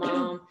telling you,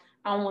 Mom,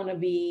 I want to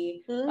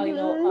be, you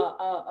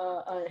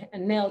know, a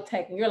nail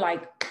tech. And you're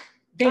like,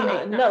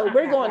 no,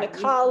 we're going to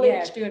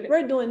college. Yeah,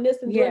 we're doing this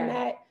and doing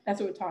that. That's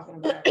what we're talking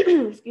about.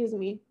 Excuse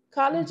me.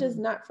 College is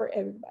not for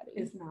everybody.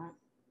 It's not.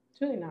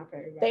 It's really not for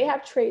everybody. They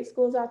have trade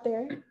schools out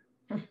there.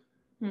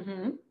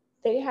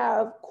 They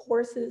have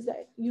courses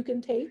that you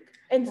can take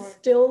and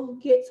still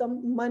get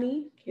some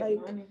money.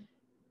 Money.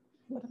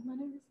 Where the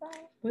money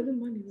reside? Where the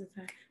money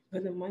reside?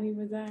 Where the money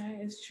reside?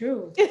 It's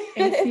true.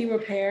 AC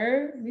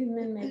repair, these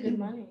men make good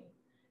money.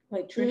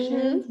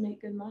 Electricians make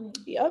good money.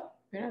 Yep.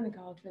 You're not in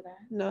college for that.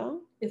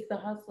 No. It's the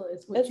hustle.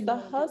 It's the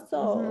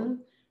hustle.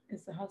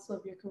 It's the hustle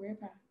of your career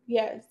path.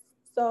 Yes.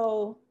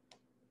 So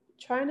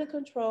trying to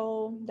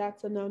control,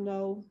 that's a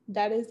no-no.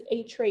 That is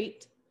a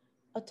trait,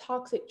 a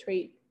toxic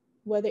trait,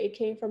 whether it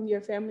came from your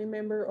family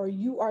member or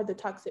you are the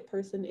toxic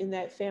person in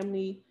that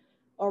family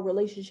or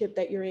relationship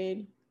that you're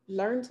in.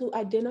 Learn to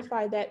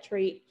identify that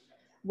trait,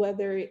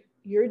 whether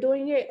you're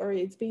doing it or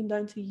it's being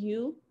done to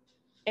you,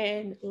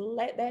 and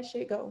let that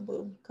shit go,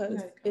 boo.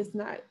 Because it's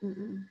not,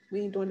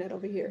 we ain't doing that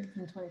over here.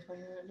 In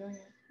 2020, we're not doing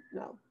it.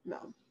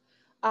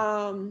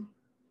 No.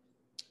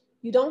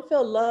 You don't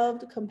feel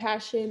loved,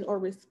 compassion, or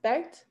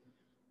respect.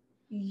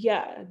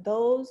 Yeah,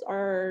 those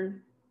are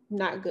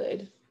not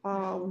good.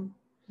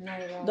 Not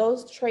at all.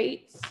 Those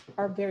traits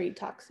are very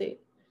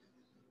toxic.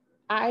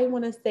 I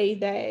want to say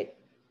that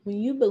when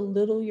you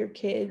belittle your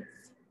kids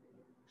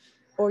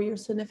or your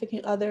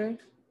significant other,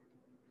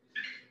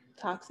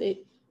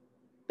 toxic,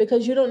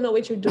 because you don't know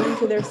what you're doing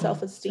to their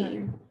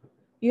self-esteem.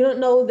 You don't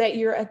know that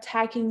you're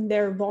attacking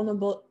their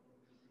vulnerable,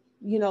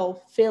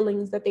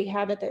 feelings that they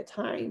have at that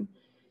time.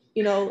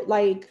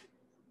 Like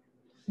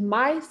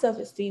my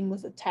self-esteem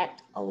was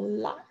attacked a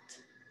lot,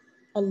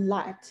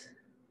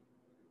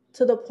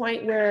 to the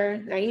point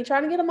where I ain't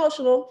trying to get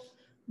emotional,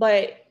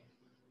 but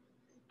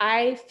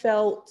I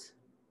felt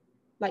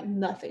like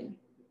nothing.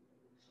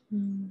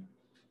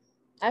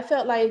 I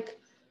felt like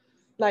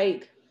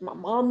my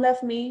mom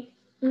left me.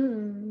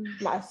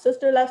 My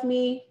sister left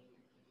me.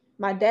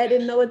 My dad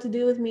didn't know what to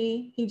do with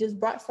me. He just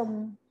brought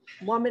some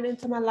woman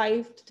into my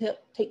life to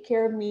take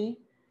care of me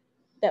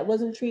that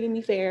wasn't treating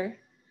me fair.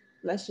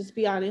 Let's just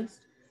be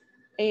honest.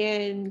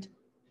 And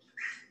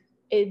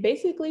it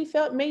basically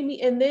made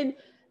me, and then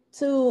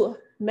to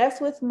mess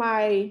with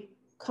my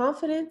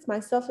confidence, my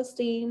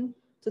self-esteem,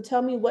 to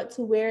tell me what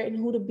to wear and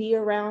who to be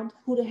around,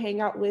 who to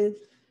hang out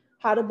with,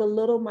 how to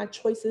belittle my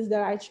choices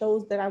that I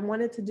chose that I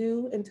wanted to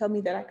do and tell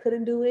me that I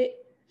couldn't do it.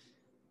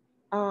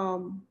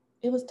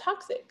 It was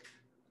toxic,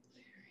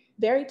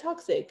 very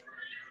toxic.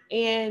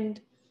 And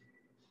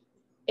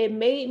it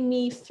made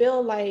me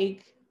feel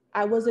like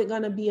I wasn't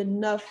going to be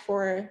enough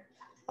for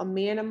a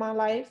man in my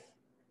life,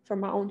 for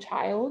my own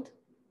child,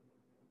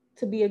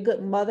 to be a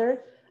good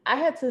mother. I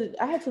had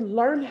to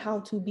learn how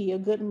to be a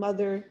good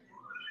mother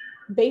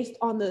based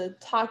on the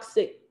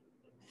toxic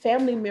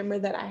family member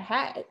that I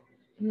had,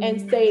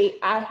 and say,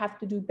 I have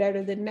to do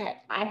better than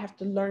that. I have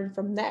to learn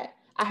from that.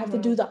 I have to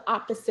do the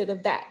opposite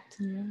of that.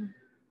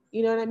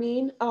 You know what I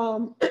mean?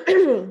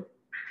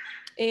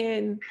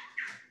 And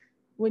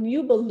when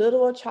you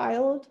belittle a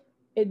child,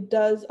 it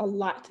does a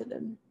lot to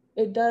them.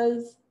 It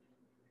does.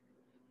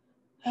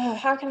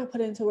 How can I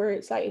put it into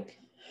words? Like,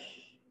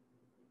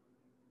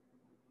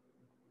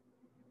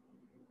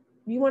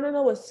 you want to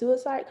know what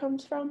suicide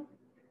comes from?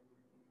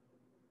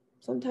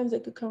 Sometimes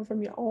it could come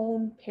from your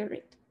own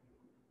parent.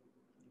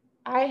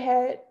 I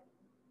had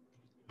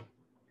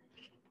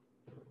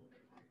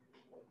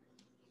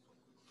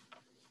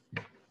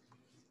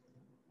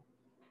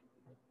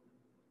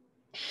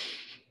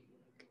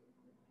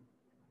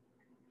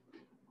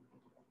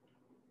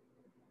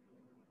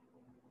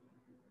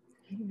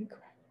I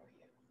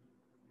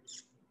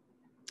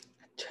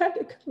tried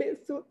to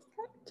commit suicide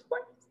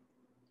twice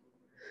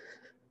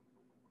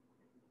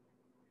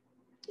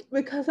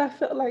because I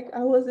felt like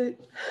I wasn't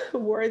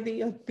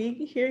worthy of being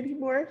here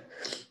anymore,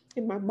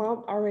 and my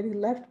mom already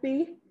left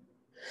me.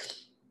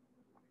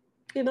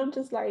 And I'm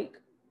just like,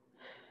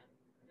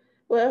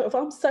 well, if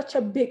I'm such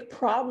a big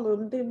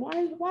problem, then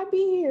why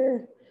be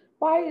here?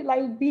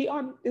 Why be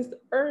on this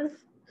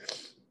earth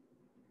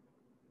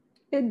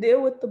and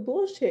deal with the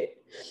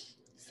bullshit?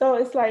 So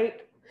it's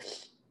like,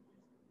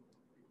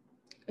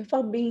 if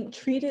I'm being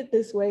treated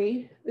this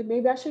way, then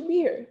maybe I should be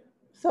here.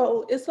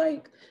 So it's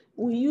like,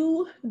 when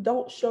you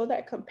don't show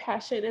that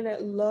compassion and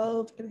that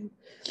love, and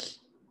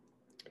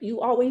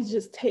you always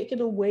just taken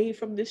away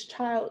from this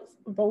child's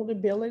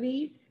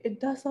vulnerability,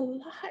 it does a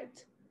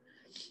lot.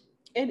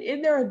 And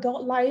in their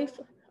adult life,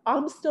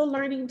 I'm still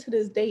learning to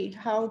this day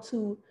how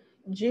to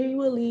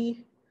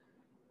genuinely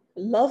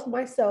love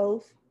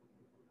myself,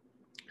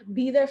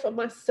 be there for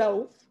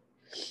myself,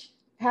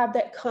 have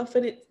that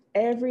confidence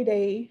every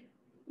day.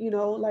 You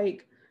know,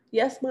 like,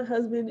 yes, my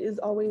husband is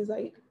always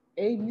like,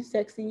 hey, you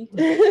sexy.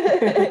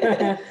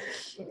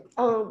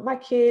 My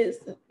kids,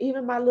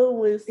 even my little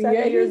one,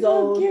 7 years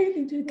old.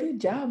 You did a good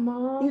job,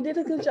 Mom. You did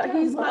a good job.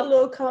 He's my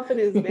little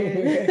confidence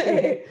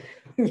man.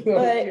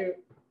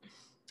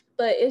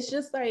 but it's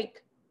just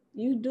like,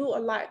 you do a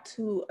lot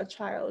to a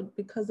child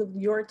because of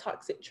your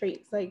toxic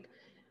traits. Like,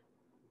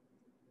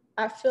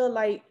 I feel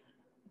like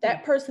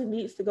that person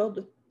needs to go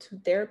to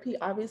therapy,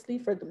 obviously,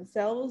 for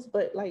themselves.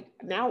 But like,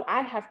 now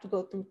I have to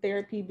go through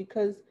therapy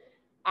because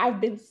I've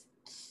been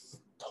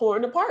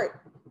torn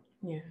apart.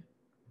 Yeah.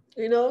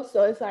 You know,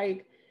 so it's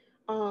like,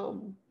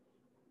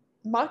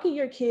 mocking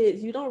your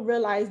kids, you don't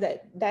realize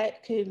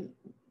that can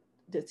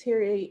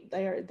deteriorate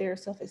their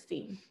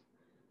self-esteem.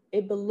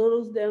 It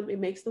belittles them. It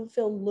makes them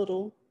feel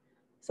little.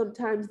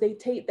 Sometimes they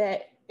take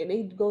that and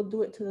they go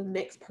do it to the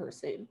next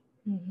person,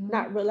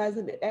 not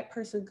realizing that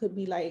person could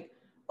be like,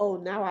 oh,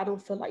 now I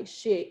don't feel like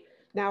shit.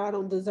 Now I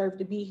don't deserve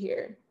to be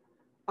here.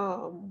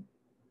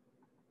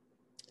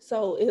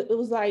 So it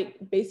was like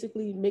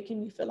basically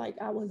making me feel like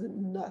I wasn't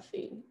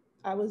nothing.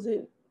 I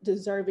wasn't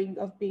deserving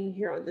of being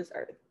here on this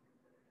earth.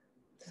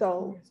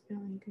 So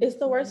it's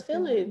the worst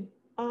feeling.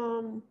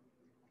 And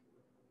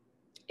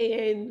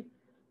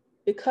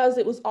because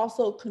it was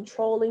also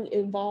controlling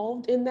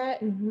involved in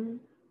that,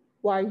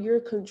 while you're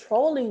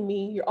controlling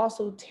me, you're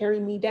also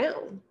tearing me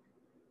down.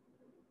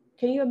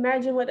 Can you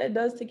imagine what that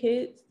does to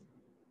kids?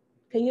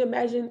 Can you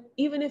imagine,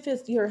 even if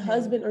it's your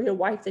husband or your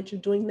wife that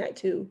you're doing that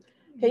to,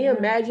 can you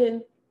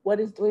imagine what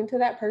it's doing to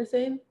that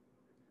person?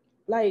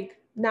 Like,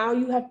 now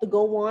you have to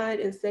go on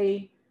and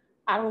say,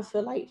 I don't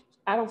feel like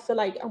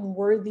I'm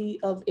worthy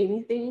of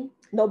anything.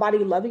 Nobody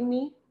loving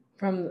me.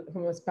 From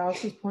a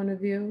spouse's point of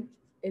view,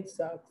 it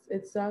sucks.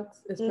 It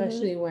sucks,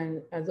 especially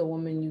when, as a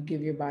woman, you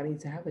give your body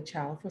to have a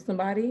child for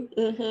somebody.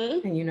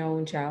 And you know,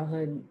 in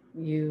childhood,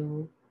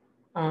 your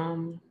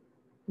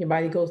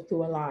body goes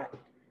through a lot,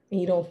 and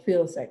you don't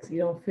feel sexy.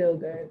 You don't feel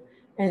good.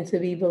 And to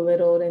be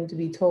belittled and to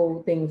be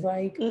told things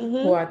like,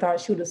 well, I thought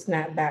she would have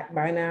snapped back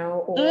by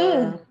now,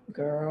 or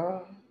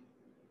girl,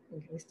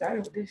 we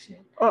started with this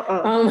shit. But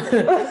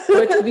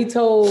to be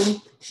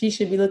told she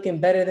should be looking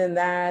better than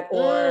that,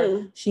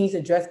 or she needs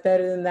to dress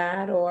better than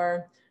that,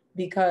 or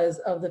because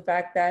of the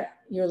fact that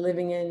you're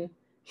living in,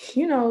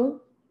 you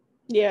know,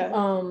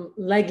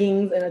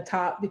 leggings and a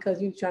top because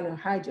you're trying to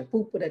hide your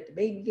poop that the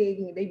baby gave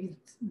you. Your baby's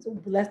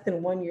less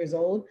than 1 year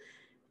old.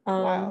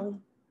 Wow.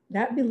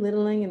 That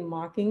belittling and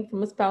mocking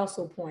from a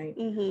spousal point,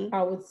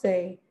 I would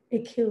say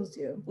it kills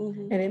you.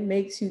 And it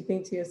makes you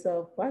think to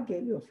yourself, well, I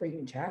gave you a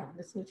freaking child.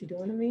 This is what you're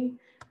doing to me.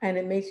 And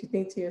it makes you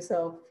think to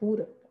yourself,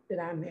 who did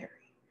I marry?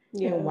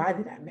 And why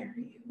did I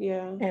marry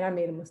you? And I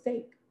made a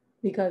mistake,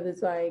 because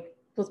it's like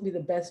supposed to be the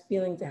best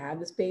feeling to have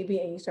this baby,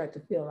 and you start to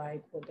feel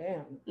like, well,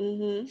 damn,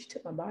 she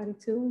took my body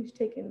too. She's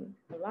taking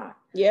a lot.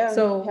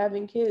 So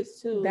having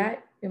kids too.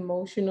 That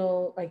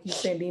emotional, like you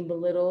said, being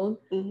belittled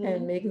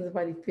and making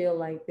somebody feel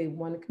like they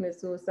want to commit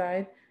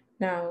suicide.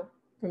 Now,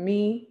 for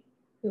me,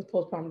 it was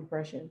postpartum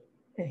depression,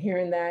 and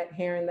hearing that,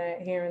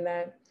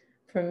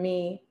 for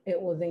me,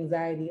 it was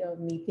anxiety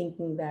of me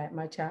thinking that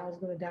my child's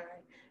going to die.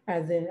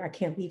 As in, I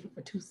can't leave her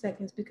for 2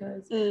 seconds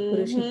because what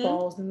if she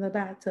falls in the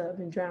bathtub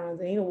and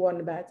drowns? Ain't no water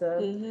in the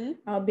bathtub.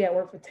 I'll be at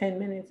work for 10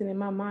 minutes. And in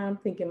my mind, I'm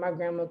thinking my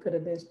grandma could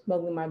have been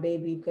smuggling my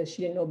baby because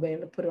she didn't know better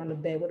to put her on the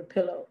bed with a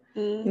pillow.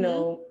 You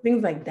know,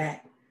 things like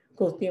that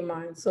goes through your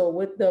mind. So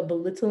with the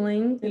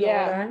belittling and all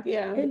that,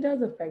 it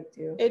does affect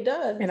you. It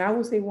does. And I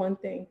will say one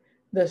thing.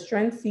 The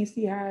strength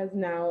Cece has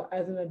now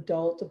as an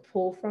adult to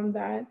pull from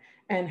that,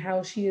 and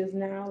how she is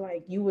now,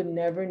 like, you would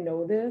never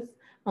know this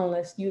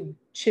unless you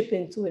chip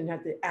into it and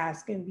have to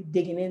ask and be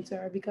digging into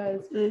her,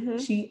 because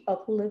she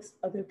uplifts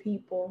other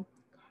people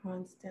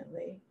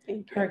constantly.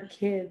 Her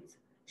kids,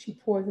 she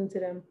pours into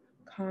them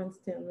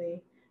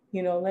constantly,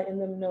 you know, letting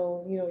them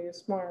know, you know, you're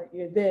smart,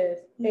 you're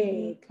this,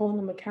 hey, holding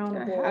them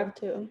accountable. I have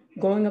to.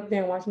 Going up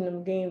there and watching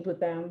them games with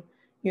them,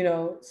 you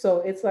know. So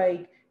it's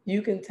like,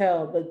 you can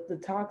tell the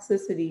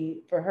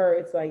toxicity for her,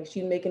 it's like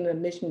she's making an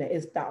admission that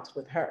it stops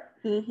with her.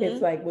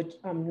 It's like, which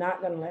I'm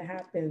not going to let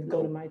happen is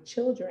go to my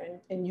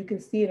children. And you can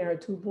see it in her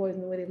 2 boys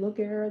and the way they look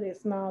at her, they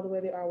smile the way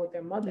they are with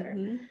their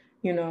mother,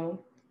 you know.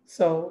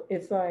 So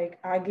it's like,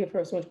 I give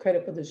her so much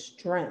credit for the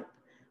strength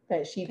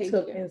that she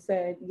took and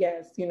said,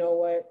 yes, you know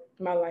what,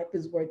 my life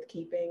is worth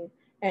keeping.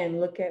 And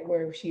look at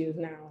where she is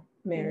now,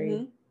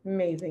 married,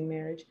 amazing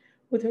marriage,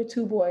 with her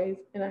 2 boys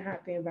in a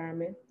happy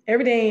environment.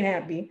 Every day ain't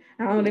happy.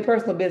 I don't know their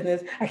personal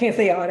business. I can't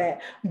say all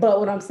that. But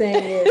what I'm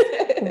saying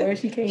is, from where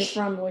she came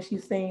from and what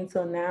she's saying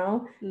till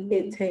now,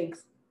 it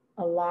takes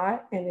a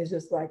lot. And it's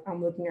just like,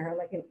 I'm looking at her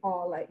like in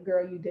awe, like,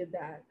 girl, you did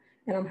that.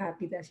 And I'm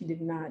happy that she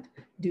did not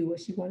do what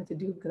she wanted to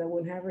do, because I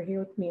wouldn't have her here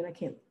with me, and I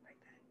can't live like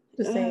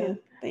that. Just saying.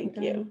 Thank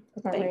you.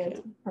 That's my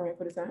rant. My rant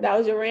for the time. That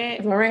was your rant?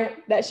 That's my rant.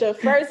 That's your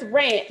first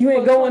rant. You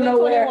ain't going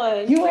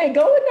nowhere. You ain't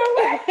going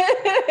nowhere.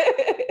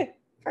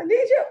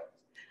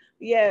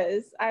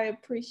 Yes, I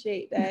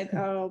appreciate that.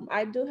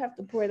 I do have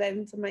to pour that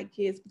into my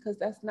kids because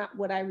that's not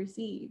what I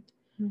received.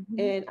 Mm-hmm.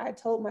 And I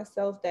told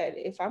myself that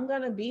if I'm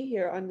going to be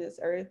here on this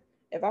earth,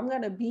 if I'm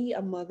going to be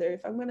a mother,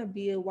 if I'm going to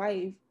be a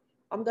wife,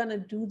 I'm going to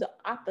do the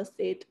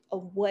opposite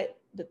of what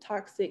the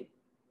toxic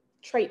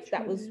traits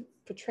that was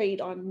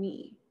portrayed on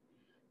me.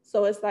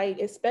 So it's like,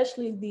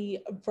 especially the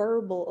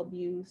verbal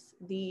abuse,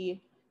 the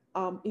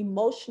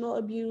emotional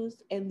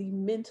abuse, and the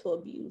mental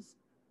abuse.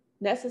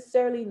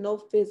 Necessarily no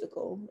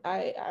physical.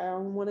 I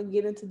don't want to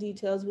get into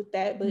details with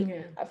that, but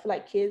I feel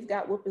like kids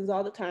got whoopings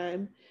all the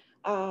time.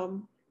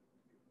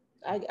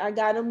 I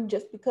got them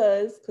just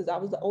because I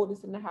was the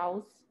oldest in the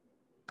house.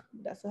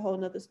 That's a whole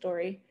nother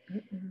story.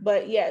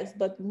 But yes,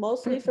 but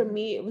mostly for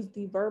me, it was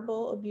the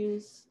verbal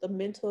abuse, the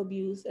mental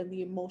abuse, and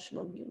the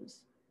emotional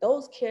abuse.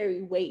 Those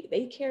carry weight.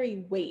 They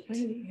carry weight.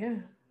 Yeah.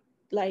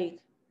 Like,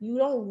 you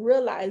don't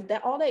realize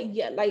that all that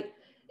yet. Like,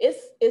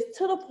 it's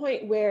to the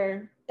point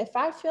where if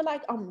I feel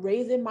like I'm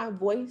raising my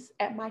voice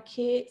at my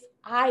kids,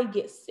 I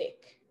get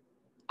sick.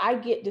 I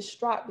get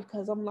distraught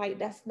because I'm like,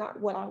 that's not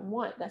what I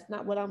want. That's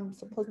not what I'm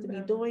supposed to be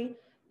doing.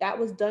 That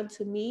was done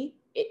to me.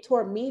 It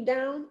tore me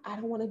down. I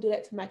don't want to do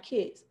that to my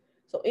kids.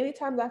 So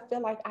anytime I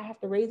feel like I have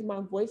to raise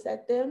my voice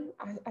at them,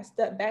 I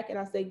step back and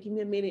I say, give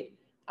me a minute.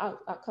 I'll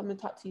come and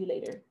talk to you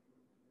later.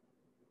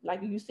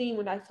 Like you seen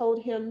when I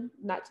told him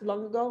not too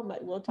long ago, I'm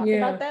like, we'll talk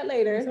about that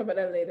later. We'll talk about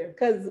that later.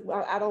 Because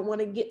I don't want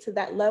to get to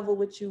that level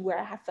with you where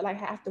I feel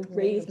like I have to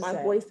raise my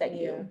voice at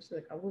you. She's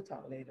like, I will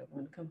talk later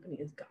when the company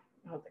is gone.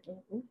 I was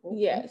like,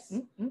 yes.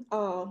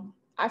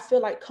 I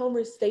feel like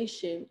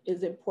conversation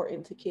is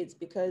important to kids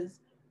because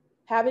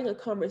having a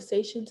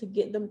conversation to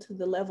get them to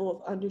the level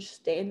of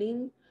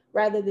understanding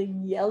rather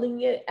than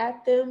yelling it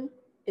at them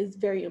is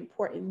very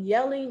important.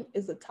 Yelling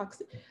is a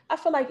toxic. I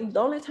feel like the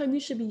only time you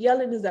should be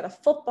yelling is at a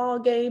football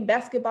game,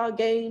 basketball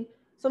game,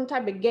 some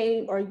type of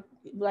game, or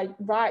like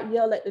Rod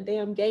yell at the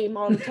damn game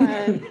all the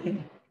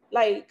time.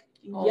 Like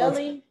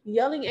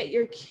yelling at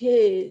your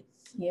kids.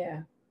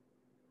 Yeah.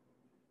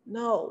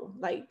 No,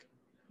 like,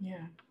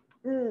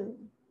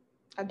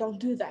 I don't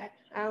do that.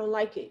 I don't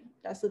like it.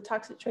 That's a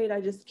toxic trait I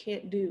just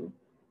can't do.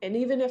 And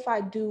even if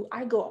I do,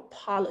 I go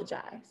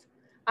apologize.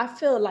 I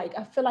feel like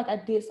I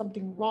did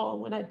something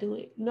wrong when I do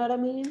it. You know what I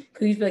mean?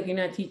 Because you feel like you're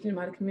not teaching them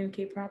how to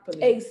communicate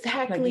properly.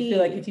 Exactly. Like you feel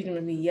like you're teaching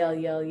them to be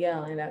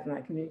yell, and that's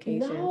not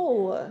communication.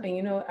 No.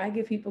 And I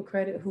give people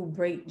credit who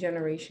break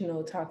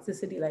generational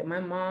toxicity. Like my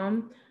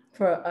mom,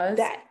 for us,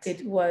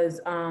 it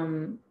was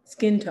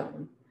skin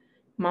tone.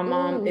 My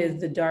mom is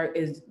the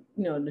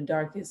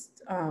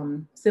darkest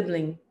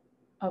sibling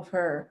of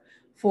her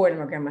four that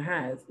my grandma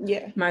has.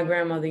 Yeah. My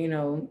grandmother,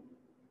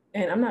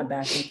 and I'm not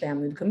bashing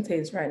family, but I'm tell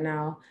you this right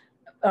now.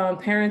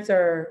 Parents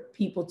are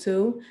people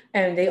too,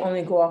 and they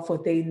only go off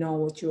what they know,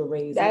 what you were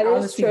raised. That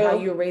and is true. How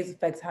you were raised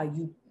affects how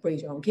you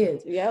raise your own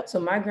kids. Yep. So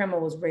my grandma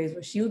was raised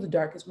where she was the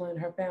darkest one in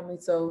her family.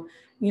 So,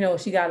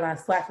 she got a lot of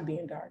slack for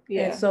being dark.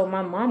 Yeah. And so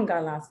my mom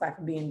got a lot of slack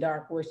for being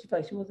dark, where she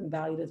felt like she wasn't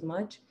valued as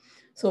much.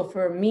 So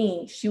for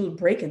me, she was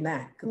breaking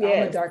that because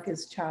I'm the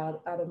darkest child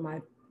out of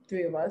my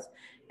three of us.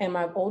 And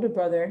my older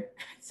brother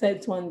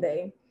said one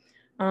day,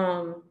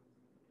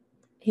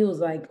 he was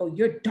like, oh,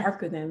 you're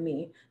darker than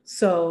me.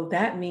 So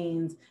that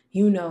means,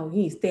 you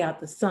need to stay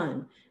out the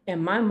sun.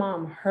 And my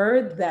mom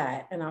heard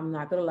that, and I'm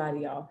not going to lie to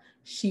y'all,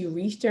 she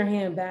reached her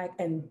hand back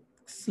and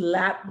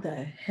slapped the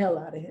hell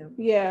out of him.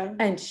 Yeah.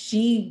 And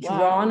she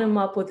drawn him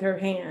up with her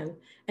hand,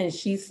 and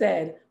she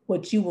said,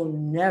 what you will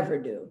never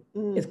do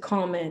is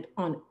comment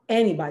on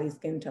anybody's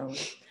skin tone.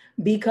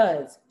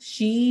 Because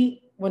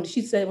when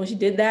she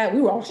did that,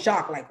 we were all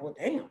shocked, like, well,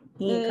 damn,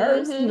 he ain't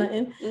cursed,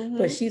 nothing.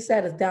 But she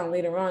sat us down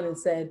later on and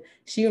said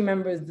she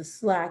remembers the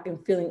slack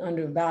and feeling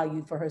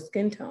undervalued for her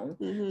skin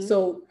tone.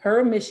 So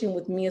her mission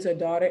with me as her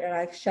daughter, and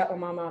I shout my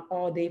mom out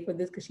all day for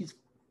this because she's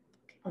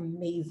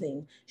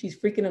amazing. She's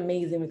freaking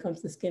amazing when it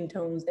comes to skin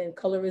tones and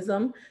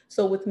colorism.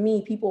 So with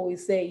me, people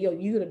always say, yo,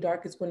 you're the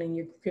darkest one in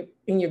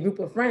your group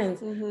of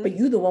friends, but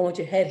you the one with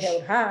your head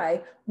held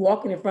high,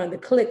 walking in front of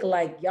the clique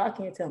like, y'all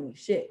can't tell me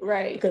shit.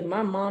 Right. Because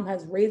my mom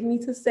has raised me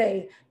to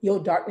say, your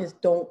darkness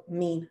don't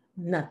mean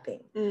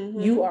nothing.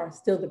 You are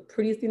still the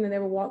prettiest thing that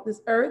ever walked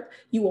this earth.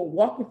 You will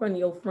walk in front of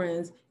your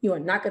friends. You are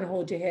not going to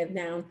hold your head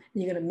down.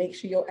 And you're going to make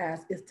sure your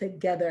ass is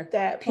together,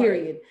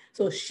 period.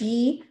 So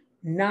she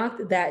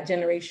knocked that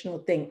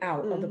generational thing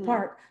out of the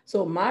park.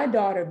 So my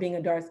daughter, being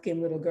a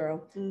dark-skinned little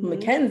girl,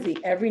 Mackenzie,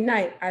 every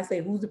night I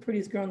say, who's the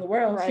prettiest girl in the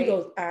world? Right. She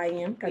goes, I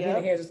am. I do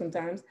the hairs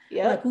sometimes.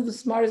 Like, who's the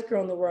smartest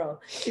girl in the world?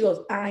 She goes,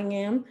 I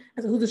am.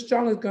 I said, who's the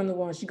strongest girl in the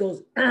world? She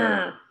goes,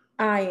 I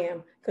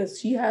am. Because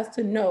she has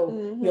to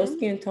know your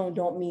skin tone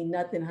don't mean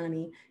nothing,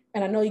 honey.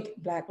 And I know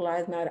Black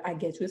Lives Matter, I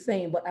get what you're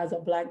saying, but as a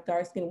Black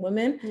dark-skinned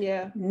woman,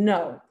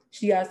 no.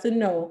 She has to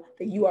know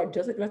that you are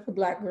just like the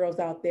Black girls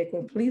out there.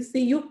 When police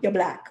see you, you're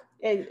Black.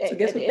 So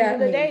guess what that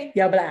means?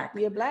 You're Black.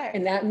 You're Black.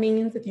 And that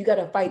means if you got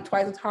to fight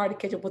twice as hard to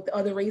catch up with the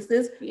other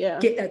races,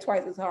 get that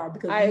twice as hard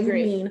because you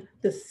mean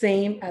the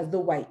same as the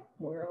white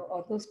girl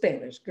or the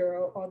Spanish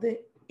girl or the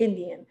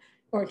Indian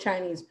or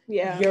Chinese.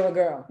 You're a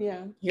girl.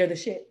 You're the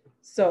shit.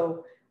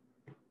 So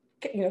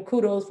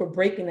kudos for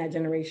breaking that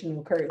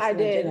generational curse. I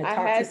did. I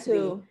had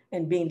to.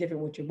 And being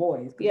different with your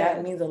boys. Yes.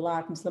 That means a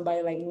lot from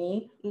somebody like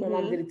me. My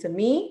mom did it to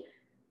me.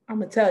 I'm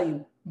going to tell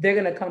you, they're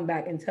going to come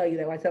back and tell you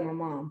that. I tell my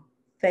mom,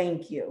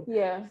 thank you.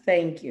 Yeah.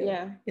 Thank you.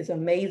 Yeah. It's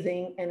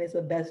amazing. And it's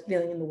the best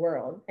feeling in the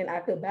world. And I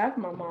feel bad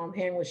for my mom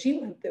hearing what she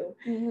went through.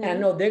 And I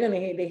know they're going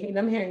to hear,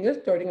 them hearing your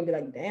story, they're going to be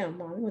like, damn,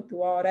 mom, we went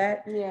through all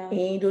that. Yeah. And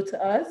you ain't do it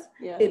to us.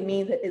 Yeah. It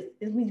means that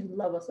it means you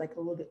love us like a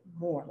little bit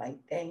more. Like,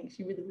 dang,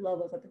 she really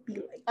loves us. Like to be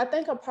like. I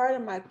think a part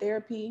of my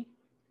therapy,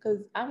 because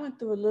I went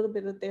through a little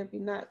bit of therapy,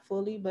 not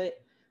fully,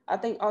 but I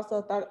think also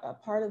a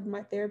part of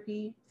my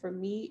therapy for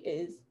me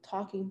is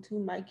talking to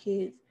my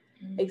kids,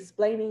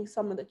 explaining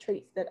some of the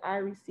traits that I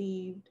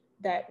received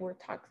that were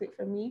toxic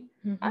for me.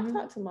 I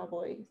talked to my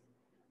boys.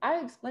 I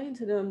explained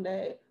to them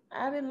that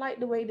I didn't like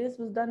the way this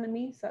was done to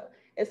me. So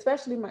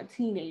especially my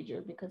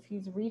teenager, because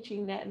he's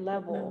reaching that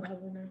level.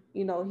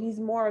 You know, he's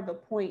more of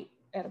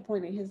at a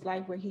point in his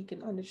life where he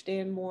can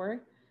understand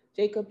more.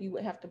 Jacob, you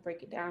would have to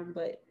break it down,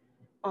 but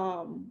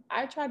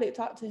I try to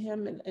talk to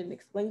him and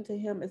explain to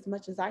him as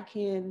much as I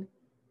can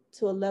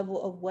to a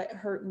level of what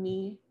hurt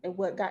me and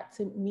what got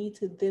to me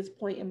to this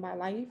point in my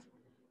life.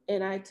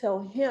 And I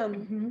tell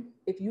him,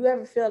 if you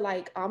ever feel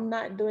like I'm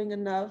not doing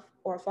enough,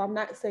 or if I'm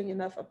not saying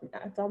enough,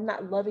 if I'm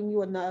not loving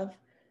you enough,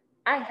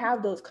 I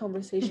have those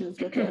conversations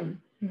with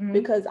him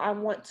because I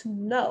want to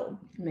know.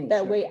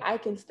 That way I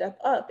can step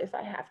up if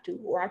I have to,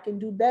 or I can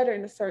do better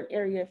in a certain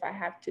area if I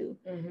have to.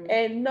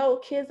 And no,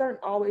 kids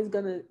aren't always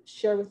going to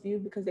share with you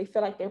because they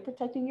feel like they're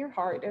protecting your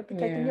heart, they're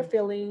protecting your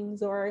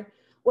feelings, or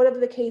whatever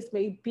the case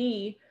may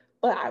be.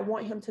 But I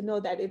want him to know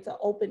that it's an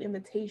open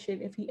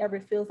invitation if he ever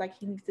feels like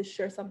he needs to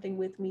share something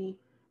with me,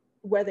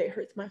 whether it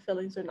hurts my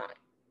feelings or not.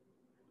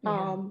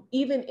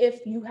 Even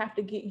if you have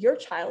to get your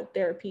child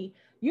therapy,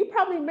 you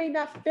probably may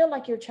not feel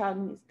like your child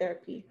needs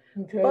therapy,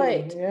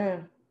 but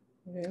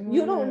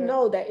you don't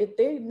know that if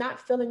they're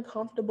not feeling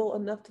comfortable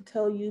enough to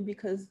tell you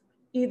because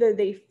either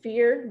they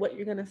fear what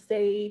you're going to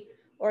say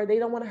or they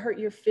don't want to hurt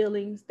your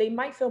feelings, they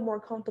might feel more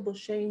comfortable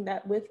sharing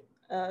that with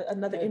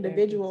another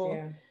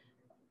individual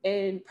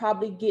and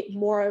probably get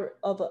more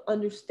of an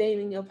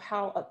understanding of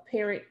how a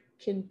parent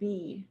can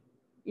be.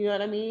 You know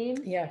what I mean?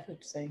 Yeah, that's what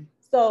you're saying.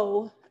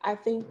 So I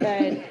think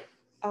that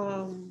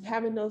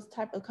having those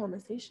type of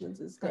conversations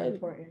is good.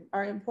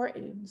 Are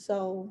important.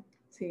 So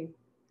see,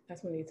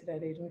 that's when you get to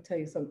that age. Let me tell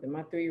you something.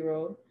 My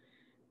 3-year-old,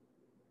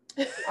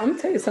 I'm gonna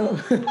tell you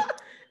something.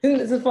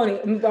 This is funny.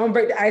 I'm gonna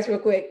break the ice real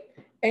quick.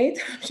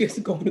 Anytime she has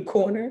to go in the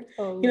corner,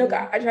 you know,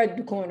 I try to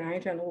do corner. I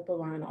ain't trying to whoop her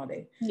behind all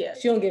day. Yeah,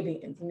 she don't get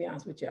beaten. To be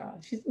honest with y'all,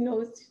 she's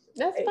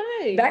that's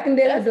fine. Back in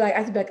the day, I'd be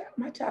like,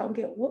 my child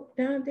get whooped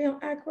down. They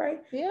don't act right.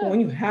 Yeah. But when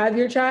you have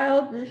your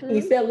child and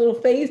you see that little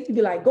face, you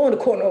be like, go in the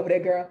corner over there,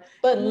 girl.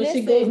 But when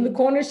she goes in the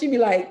corner, she be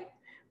like,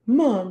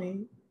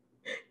 mommy,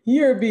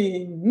 you're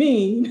being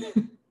mean.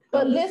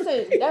 But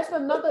listen, that's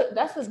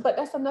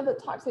another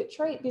toxic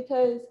trait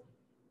because.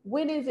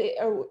 When is it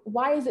or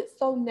why is it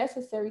so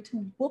necessary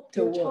to whoop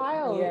your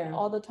child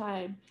all the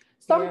time?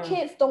 Some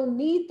kids don't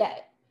need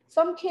that.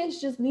 Some kids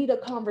just need a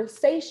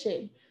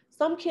conversation.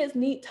 Some kids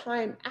need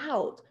time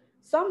out.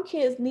 Some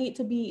kids need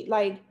to be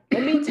like,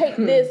 let me take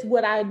this,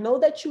 what I know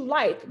that you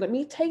like. Let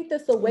me take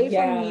this away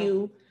from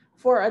you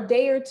for a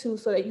day or two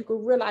so that you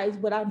can realize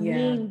what I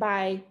mean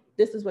by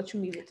this is what you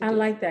needed to do. I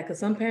like that because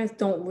some parents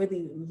don't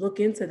really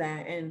look into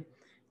that. And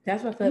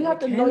that's what I feel you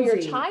like have to know your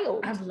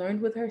child. I've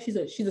learned with her. She's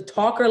a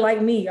talker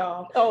like me,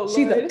 y'all. Oh,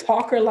 she's Lord. A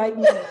talker like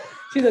me.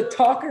 She's a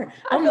talker.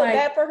 I feel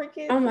bad for her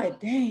kids. I'm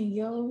like, dang,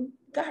 yo,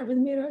 God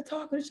really made her a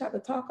talker. She had to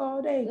talk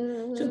all day.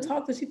 She'll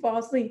talk till she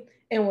falls asleep.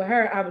 And with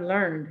her, I've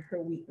learned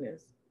her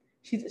weakness.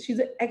 She's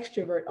an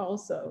extrovert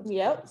also.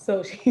 Yep.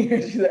 So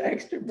she's an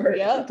extrovert.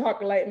 Yep. She's a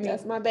talker like me.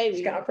 That's my baby.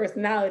 She got a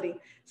personality.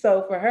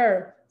 So for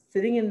her,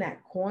 sitting in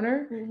that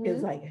corner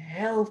is like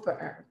hell for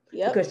her.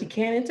 Yep. Because she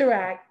can't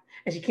interact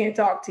and she can't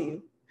talk to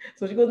you.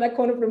 So she goes in that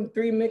corner for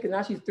 3 minutes, and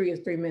now she's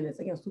 3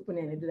 minutes. I can't swoop in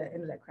and do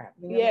that crap.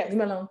 Leave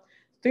me alone.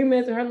 3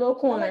 minutes in her little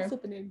corner.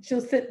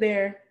 She'll sit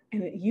there,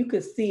 and you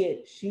could see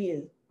it. She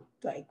is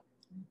like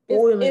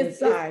boiling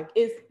inside.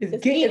 It's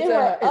getting to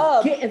her.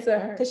 It's getting to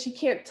her because she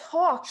can't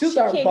talk. She'll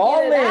start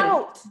bawling.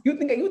 Out. You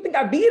think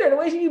I beat her the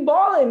way she be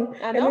bawling?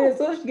 I know. And then as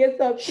soon as she gets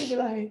up, she be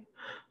like,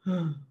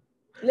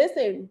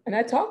 listen. And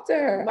I talk to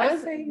her.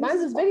 Mine's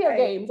is video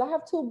games. I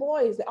have 2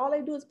 boys. All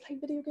they do is play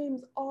video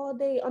games all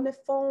day on their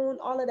phone.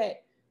 All of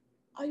that.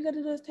 All you got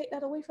to do is take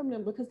that away from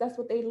them because that's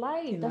what they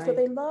like. That's what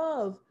they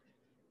love.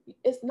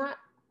 It's not,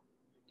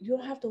 you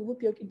don't have to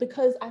whoop your,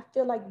 because I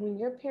feel like when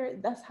your parents,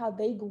 that's how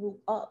they grew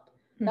up.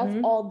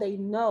 That's all they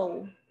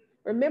know.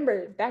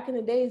 Remember, back in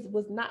the days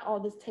was not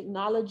all this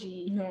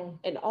technology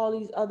and all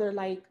these other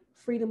like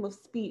freedom of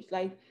speech.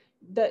 Like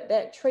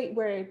that trait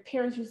where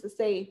parents used to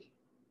say,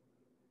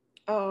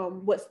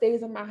 what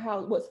stays in my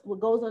house, what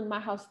goes on in my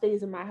house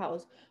stays in my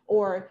house,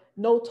 or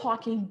no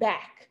talking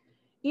back.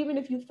 Even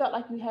if you felt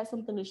like you had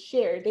something to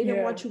share, they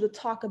didn't want you to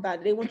talk about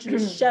it. They want you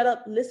to shut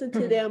up, listen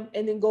to them,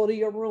 and then go to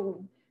your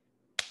room.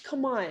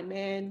 Come on,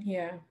 man.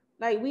 Yeah.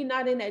 Like, we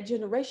not in that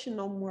generation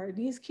no more.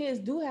 These kids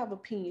do have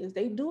opinions.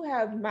 They do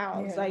have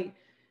mouths. Yeah. Like,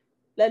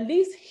 at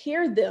least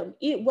hear them.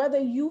 Whether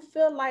you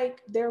feel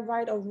like they're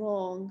right or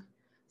wrong,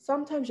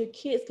 sometimes your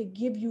kids could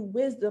give you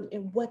wisdom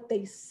in what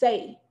they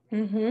say.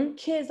 Mm-hmm.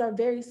 Kids are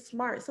very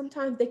smart.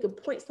 Sometimes they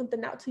could point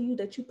something out to you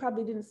that you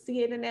probably didn't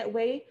see it in that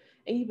way,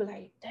 and you'd be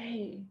like,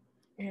 dang,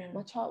 yeah,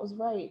 my child was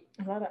right.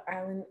 A lot of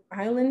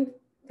island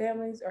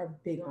families are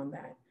big on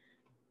that.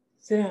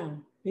 Sit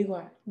down, be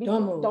quiet,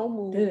 don't move. Don't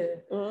move.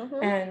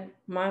 Mm-hmm. And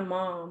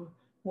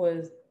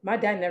my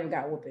dad never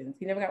got whoopings.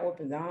 He never got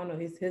whoopings. I don't know.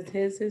 His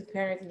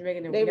parents in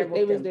Jamaica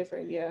they was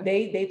different. Yeah.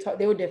 They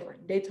were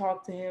different. They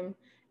talked to him,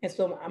 and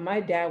so my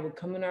dad would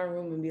come in our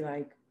room and be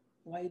like,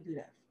 "Why you do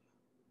that?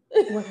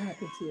 What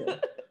happened to you?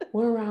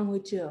 What wrong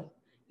with you?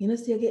 You know,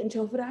 still getting in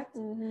trouble for that?"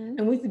 Mm-hmm.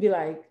 And we used to be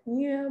like,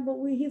 "Yeah, but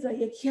he's like,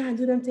 you can't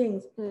do them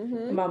things." Mm-hmm.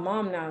 And my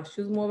mom now,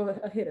 she was more of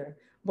a hitter,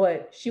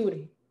 but she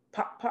would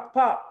pop, pop,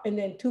 pop, and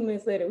then 2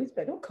 minutes later, we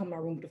said, "Don't come in my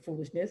room with the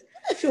foolishness."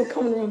 She would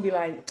come in the room and be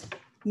like,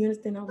 "You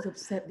understand? I was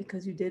upset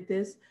because you did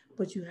this,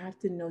 but you have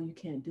to know you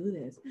can't do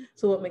this."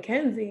 So with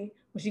Mackenzie,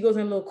 when she goes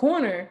in a little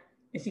corner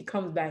and she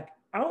comes back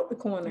out the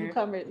corner,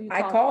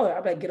 I call her.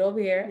 I'm like, "Get over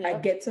here." Yep. I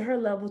get to her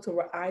level, to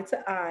we're eye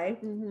to eye,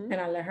 mm-hmm. and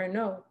I let her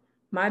know.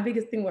 My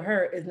biggest thing with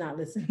her is not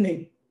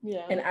listening.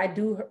 Yeah. And I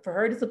do, for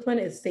her discipline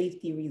is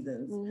safety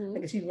reasons. Mm-hmm.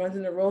 Like if she runs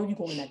in the road, you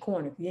go in that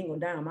corner. If you ain't going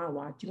down my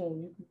watch,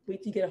 you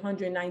wait till you get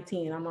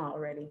 119, I'm out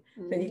already.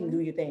 Mm-hmm. Then you can do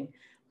your thing.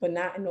 But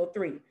not in no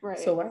 3. Right.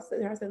 So I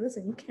said,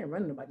 listen, you can't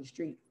run in nobody's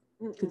street.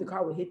 Because the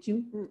car will hit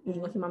you. Mm-mm. And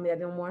you want your mommy that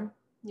no more.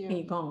 Yeah. And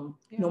you're gone.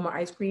 Yeah. No more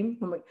ice cream.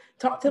 No more,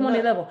 talk to them on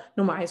their level.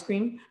 No more ice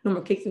cream. No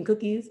more cakes and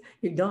cookies.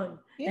 You're done.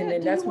 Yeah, and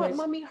then that's you want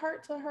mommy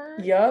hurt to her?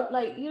 Yep.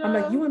 Like, you know. I'm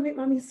like, you want to make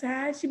mommy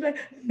sad? She'd be like,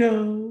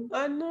 no.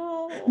 I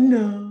know.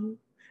 No.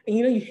 And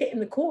you know, you're hitting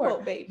the core.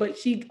 Oh, baby. But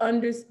she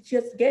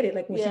just get it.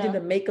 Like when she did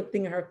the makeup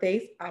thing in her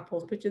face, I'll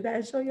post pictures of that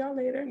and show y'all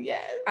later.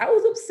 Yes. I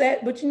was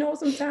upset, but you know,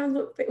 sometimes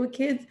with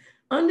kids,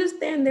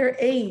 understand their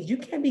age. You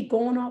can't be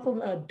going off of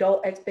an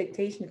adult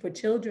expectation for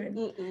children.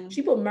 Mm-mm.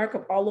 She put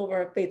makeup all over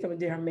her face when I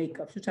did her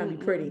makeup. She was trying to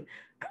be pretty.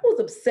 I was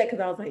upset because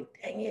I was like,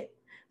 dang it.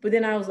 But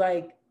then I was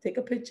like, take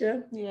a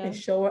picture and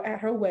show her at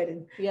her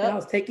wedding. Yep. And I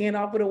was taking it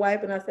off with a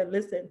wipe and I said,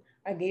 listen,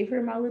 I gave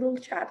her my little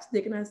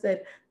chapstick and I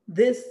said,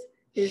 this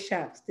is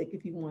chapstick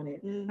if you want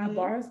it. Mm-hmm. I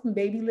borrowed some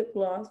baby lip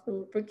gloss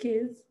for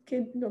kids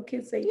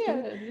safety.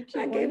 Yeah,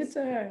 I gave it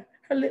to her.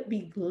 Her lip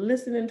be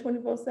glistening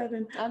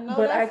 24/7. I know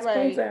but I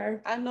explained to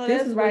her, I know this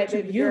that's is right,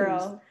 baby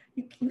girl.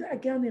 You gotta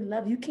get on their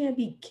level. You can't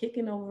be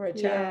kicking over a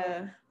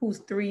child who's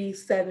 3,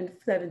 7,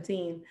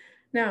 17.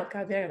 Now,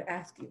 Kavi, I gotta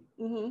ask you.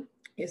 Mm-hmm.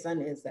 Your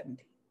son is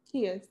 17.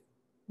 He is.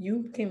 You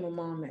became a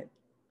mom at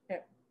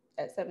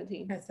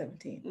 17. At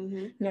 17.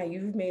 Mm-hmm. Now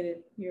you've made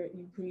it. You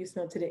grew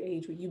yourself to the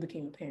age where you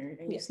became a parent,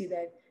 and you see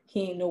that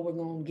he ain't know we're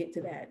gonna get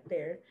to that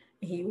there.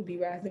 And he will be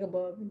rising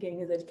above and getting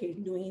his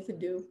education, doing what he needs to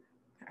do.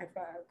 High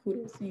five,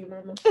 kudos to you,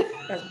 mama.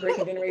 That's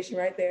breaking generation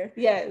right there.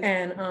 Yes.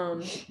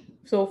 And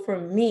so for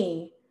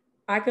me,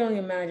 I can only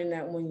imagine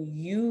that when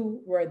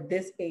you were at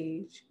this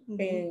age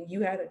and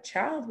you had a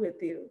child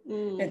with you,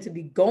 and to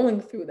be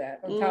going through that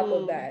on top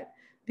of that,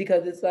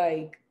 because it's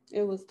like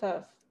it was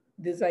tough.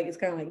 It's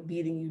kind of like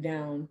beating you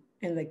down,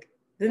 and like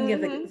then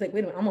it's like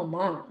wait a minute, I'm a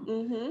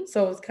mom,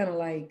 so it's kind of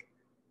like,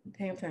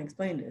 damn, I'm trying to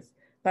explain this.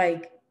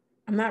 Like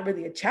I'm not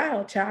really a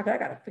child. I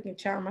got a freaking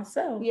child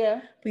myself.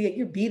 Yeah, but yet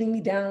you're beating me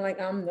down like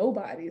I'm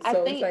nobody.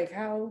 So it's like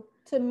how.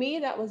 To me,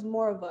 that was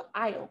more of an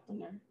eye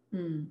opener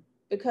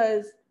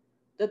because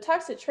the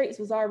toxic traits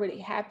was already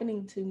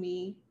happening to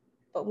me,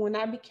 but when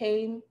I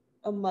became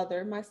a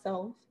mother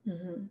myself,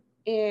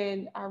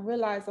 and I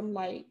realized I'm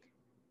like,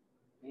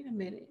 wait a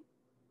minute.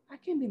 I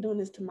can't be doing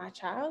this to my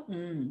child.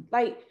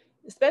 Like,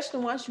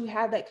 especially once you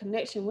have that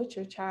connection with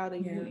your child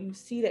and you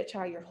see that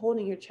child, you're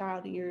holding your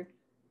child and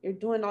you're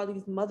doing all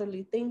these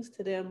motherly things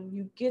to them,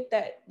 you get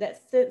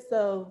that sense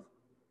of,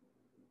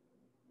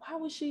 why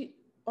was she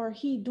or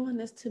he doing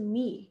this to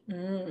me?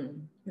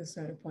 It's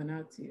starting to point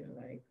out to you,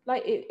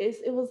 like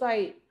it was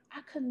like, I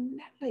couldn't,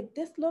 like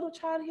this little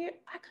child here,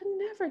 I could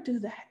never do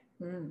that.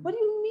 What do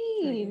you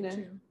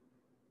mean?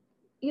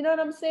 You know what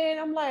I'm saying?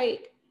 I'm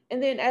like,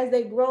 and then as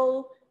they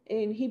grow,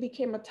 and he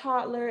became a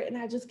toddler, and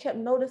I just kept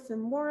noticing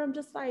more. I'm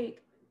just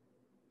like,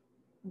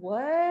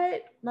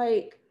 what?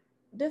 Like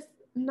this?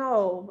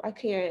 No, I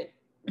can't.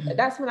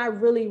 That's when I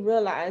really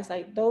realized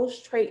like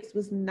those traits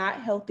was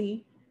not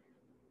healthy.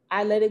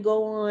 I let it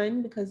go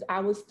on because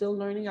I was still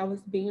learning. I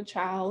was being a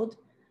child.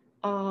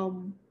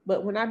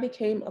 But when I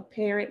became a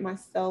parent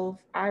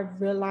myself, I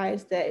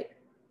realized that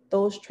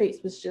those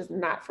traits was just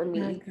not for me.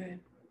 Not good.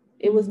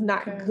 It was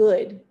not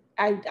good.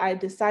 I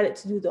decided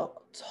to do the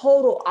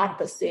total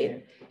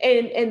opposite.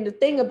 And the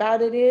thing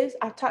about it is,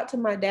 I talked to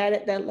my dad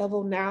at that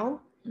level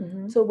now,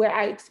 to where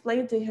I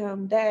explained to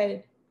him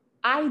that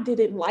I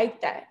didn't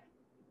like that.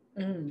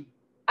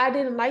 I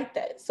didn't like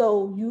that.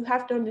 So you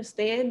have to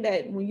understand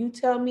that when you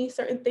tell me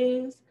certain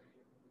things,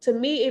 to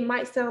me, it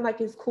might sound like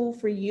it's cool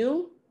for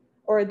you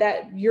or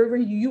that you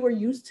were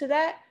used to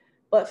that.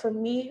 But for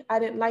me, I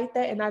didn't like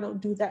that. And I don't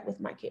do that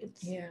with my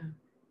kids. Yeah.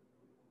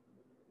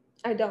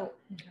 I don't.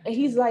 And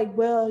he's like,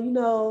 well, you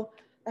know,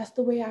 that's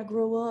the way I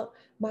grew up.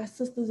 My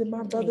sisters and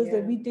my brothers,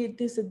 and we did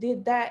this and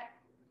did that.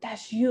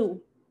 That's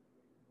you.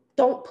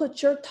 Don't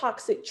put your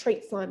toxic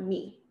traits on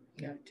me.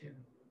 Got to.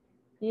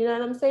 You know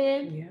what I'm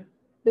saying? Yeah.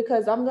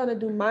 Because I'm going to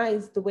do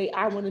mine the way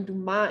I want to do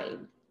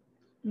mine.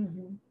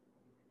 Mm-hmm.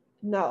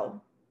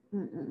 No.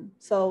 Mm-mm.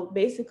 So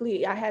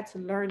basically, I had to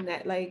learn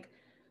that. Like,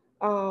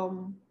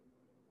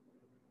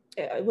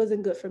 it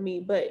wasn't good for me.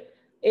 But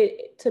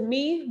to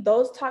me,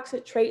 those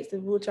toxic traits,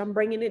 which I'm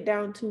bringing it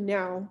down to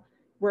now,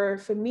 where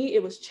for me,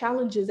 it was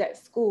challenges at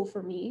school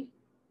for me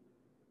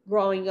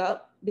growing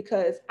up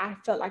because I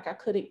felt like I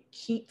couldn't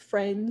keep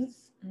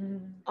friends.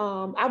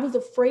 I was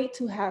afraid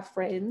to have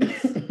friends,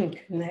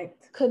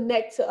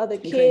 connect to other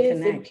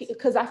kids,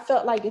 because I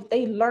felt like if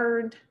they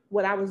learned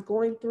what I was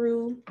going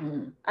through,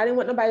 I didn't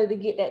want nobody to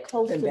get that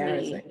close to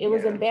me. It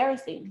was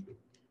embarrassing.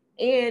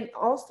 And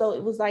also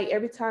it was like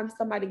every time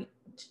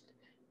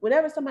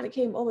whenever somebody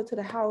came over to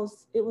the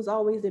house, it was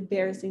always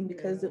embarrassing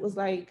because it was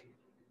like,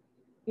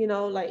 you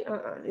know, like,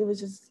 it was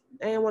just,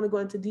 I didn't want to go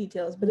into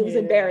details, but it was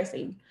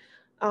embarrassing.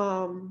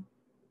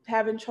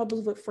 Having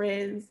troubles with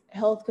friends,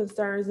 health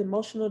concerns,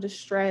 emotional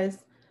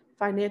distress,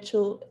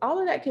 financial, all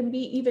of that can be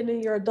even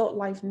in your adult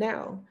life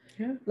now.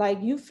 Yeah. Like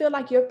you feel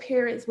like your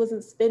parents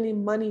wasn't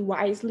spending money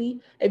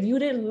wisely. If you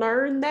didn't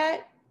learn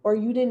that, or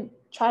you didn't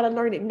try to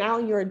learn it now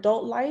in your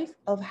adult life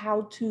of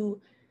how to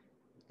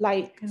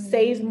like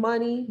save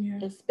money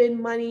and spend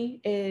money,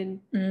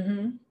 and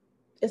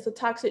it's a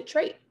toxic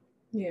trait.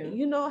 Yeah.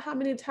 You know how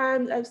many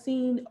times I've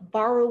seen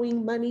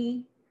borrowing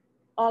money,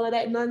 all of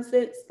that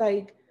nonsense,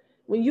 like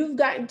when you've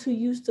gotten too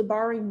used to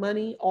borrowing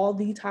money all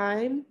the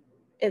time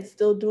and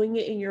still doing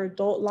it in your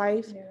adult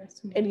life,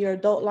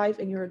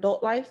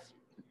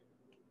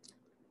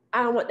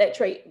 I don't want that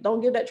trait.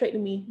 Don't give that trait to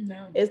me.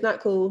 No. It's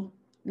not cool.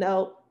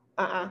 No.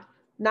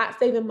 Not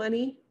saving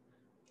money.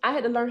 I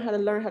had to learn how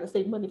to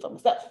save money for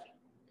myself.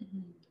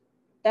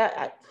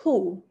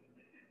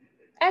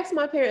 Ask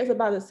my parents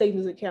about a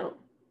savings account.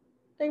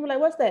 They were like,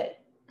 what's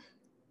that?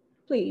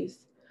 Please.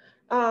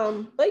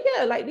 But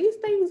yeah, like these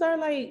things are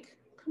like,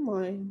 come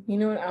on. You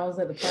know what? I was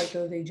at the park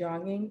the other day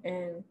jogging,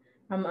 and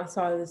I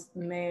saw this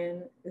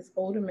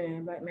older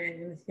man, black man,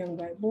 and this young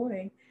black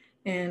boy,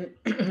 and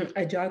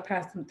I jogged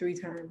past him 3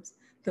 times.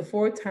 The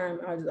 4th time,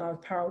 I was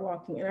power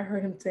walking, and I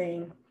heard him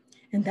saying,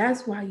 and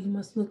that's why you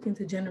must look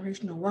into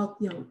generational wealth,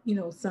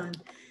 son.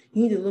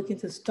 You need to look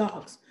into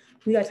stocks.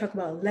 We got to talk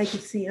about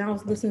legacy. And I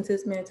was listening to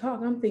this man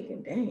talk. I'm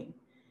thinking, dang.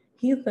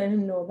 He's letting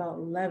him know about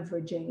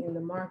leveraging in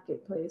the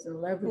marketplace and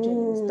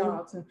leveraging in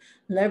stocks and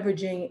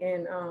leveraging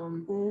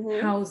in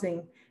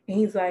housing. And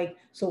he's like,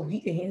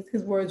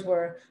 his words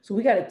were, so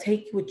we got to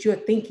take what you're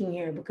thinking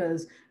here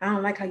because I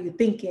don't like how you're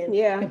thinking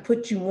and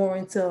put you more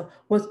into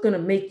what's going to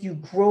make you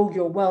grow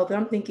your wealth. And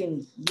I'm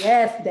thinking,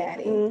 yes,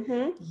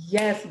 daddy.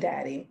 Yes,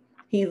 daddy.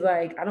 He's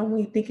like, I don't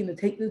want you thinking to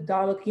take this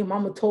dollar. Your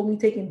mama told me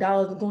taking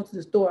dollars and going to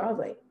the store. I was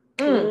like,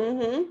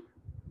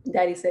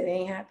 Daddy said it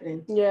ain't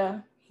happening. Yeah.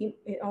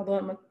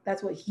 Although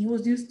that's what he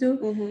was used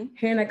to,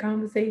 hearing that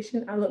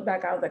conversation, I look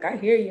back, I was like, I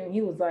hear you. And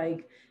he was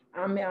like,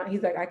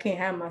 he's like, I can't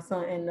have my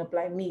son end up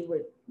like me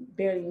with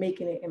barely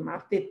making it in my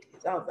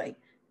 50s. I was like,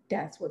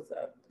 that's what's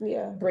up.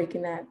 Yeah.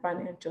 Breaking that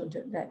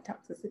that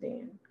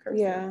toxicity and curse.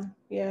 Yeah.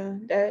 Yeah.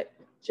 That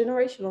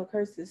generational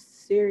curse is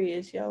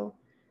serious, yo.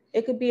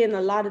 It could be in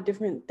a lot of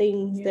different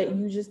things that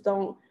you just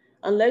don't,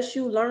 unless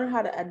you learn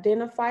how to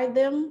identify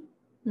them,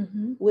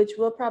 which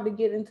we'll probably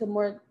get into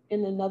more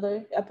in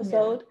another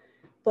episode. Yeah.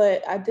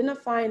 But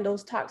identifying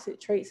those toxic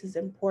traits is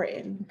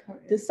important.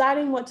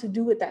 Deciding what to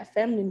do with that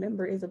family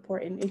member is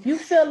important. If you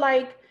feel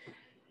like,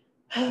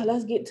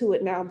 let's get to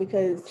it now,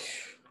 because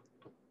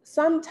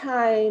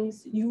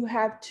sometimes you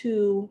have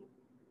to,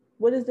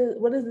 what is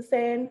the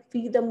saying?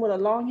 Feed them with a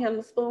long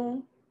handled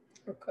spoon,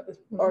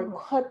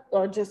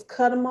 or just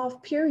cut them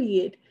off.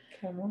 Period.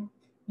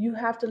 You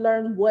have to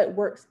learn what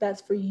works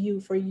best for you,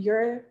 for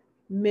your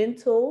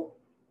mental,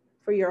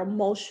 for your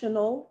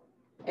emotional,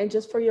 and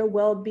just for your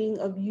well-being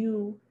of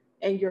you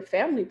and your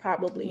family,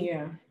 probably.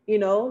 Yeah. You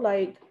know,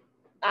 like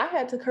I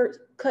had to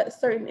cut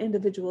certain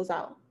individuals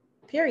out,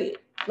 period.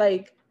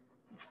 Like,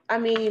 I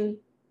mean,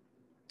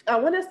 I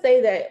want to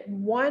say that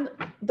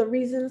the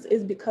reasons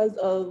is because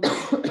of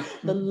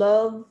the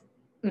love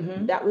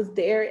that was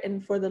there,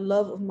 and for the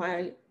love of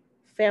my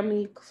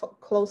family,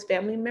 close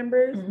family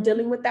members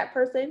dealing with that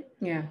person.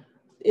 Yeah.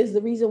 Is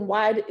the reason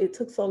why it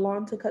took so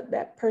long to cut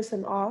that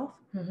person off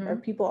or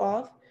people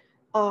off.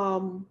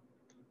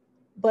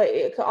 But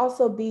it could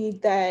also be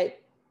that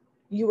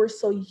you were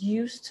so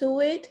used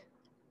to it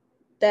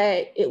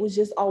that it was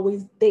just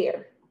always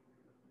there.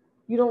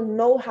 You don't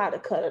know how to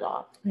cut it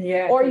off.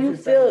 Yeah. Or you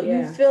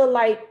feel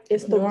like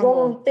it's the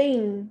wrong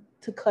thing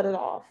to cut it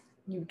off.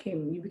 You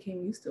became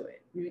used to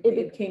it.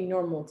 It became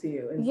normal to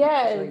you. And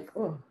like,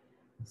 oh.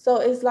 So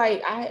it's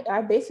like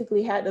I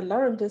basically had to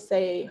learn to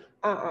say,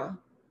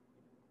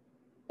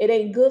 it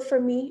ain't good for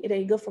me. It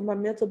ain't good for my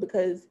mental,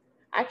 because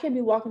I can't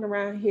be walking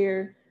around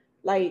here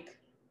like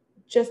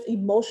just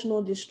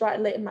emotional, distraught,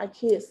 letting my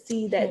kids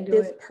see that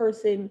this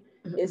person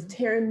is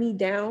tearing me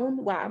down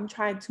while I'm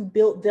trying to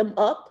build them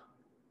up.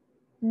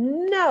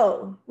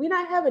 No, we're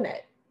not having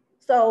that.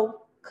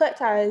 So cut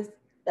ties,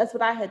 that's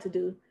what I had to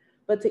do.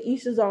 But to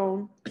each his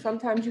own.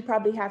 Sometimes you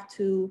probably have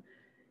to,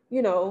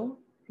 you know,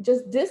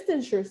 just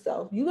distance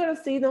yourself. You're going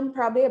to see them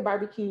probably at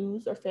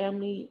barbecues or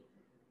family,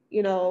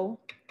 you know.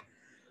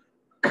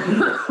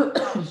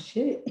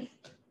 Shit.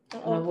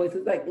 Uh-oh. My voice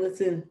is like,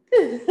 listen,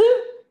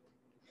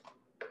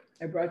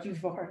 I brought you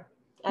far.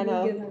 I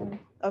know.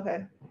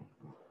 Okay.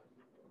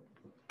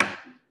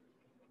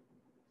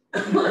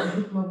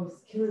 Mama's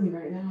killing me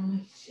right now. I'm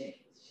like, shit.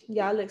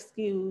 Y'all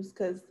excuse,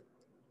 because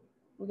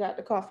we got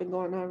the coughing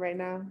going on right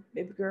now.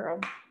 Baby girl.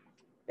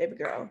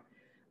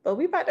 But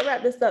we about to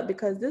wrap this up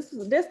because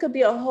this could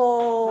be a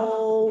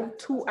whole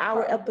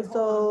 2-hour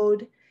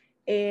episode.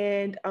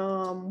 And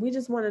we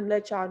just want to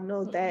let y'all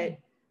know that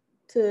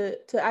to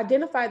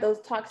identify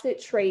those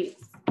toxic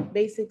traits,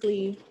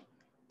 basically,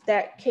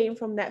 that came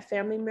from that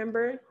family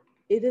member,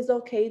 it is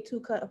okay to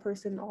cut a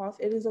person off.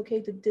 It is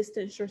okay to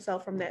distance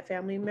yourself from that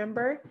family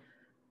member.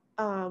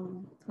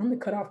 I'm the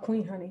cut off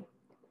queen, honey.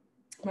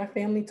 My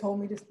family told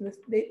me this.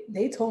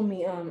 They told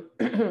me in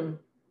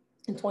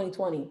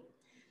 2020,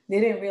 they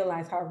didn't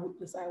realize how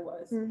ruthless I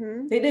was.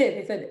 Mm-hmm. They did.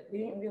 They said they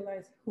didn't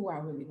realize who I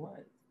really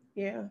was.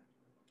 Yeah.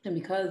 And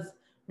because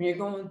when you're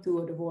going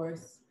through a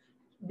divorce,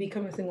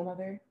 becoming a single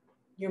mother,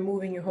 you're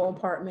moving your whole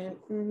apartment.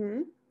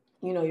 Mm-hmm.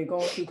 You know, you're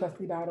going through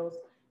custody battles,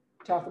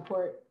 child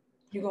support.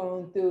 You're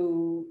going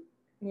through,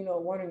 you know,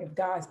 wondering if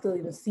God still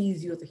even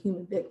sees you as a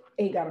human being.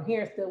 Hey, God, I'm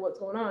here still. What's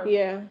going on?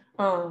 Yeah.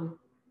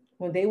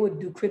 When they would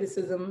do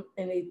criticism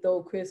and they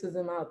throw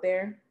criticism out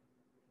there,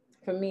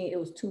 for me, it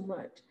was too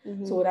much.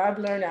 Mm-hmm. So what I've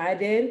learned that I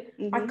did,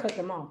 I cut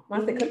them off.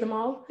 Once they cut them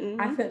off,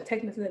 I sent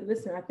text message,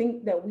 listen, I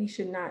think that we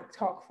should not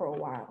talk for a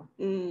while.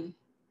 And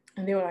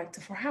they were like,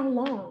 for how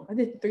long? I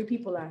did 3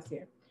 people last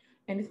year.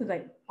 And this is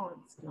like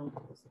aunts and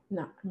uncles.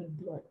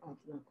 Blood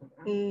aunts and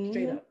uncles.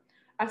 Straight up.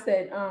 I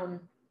said, I'm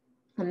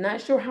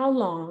not sure how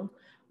long,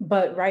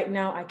 but right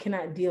now I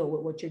cannot deal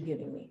with what you're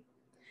giving me.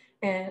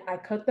 And I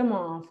cut them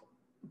off.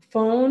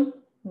 Phone,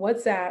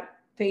 WhatsApp,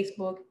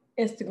 Facebook,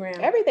 Instagram,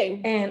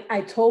 everything. And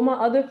I told my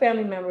other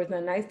family members in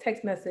a nice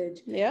text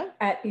message,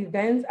 at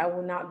events, I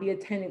will not be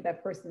attending.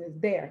 That person is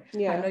there.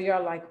 Yeah. I know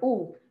y'all like,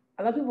 ooh,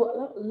 I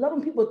love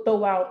when people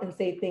throw out and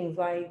say things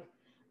like,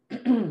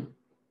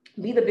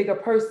 be the bigger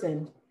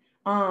person.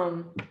 I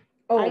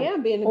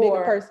am being the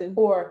bigger person.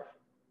 Or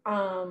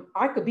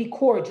I could be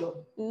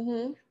cordial.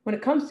 Mm-hmm. When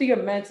it comes to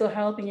your mental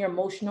health and your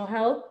emotional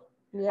health,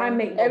 I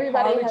make no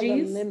Everybody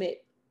apologies. Has a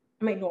limit.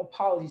 I make no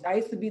apologies. I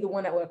used to be the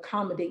one that would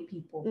accommodate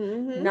people.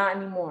 Mm-hmm. Not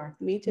anymore.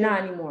 Me too. Not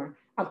anymore.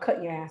 I'm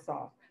cutting your ass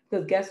off.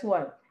 Because guess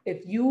what?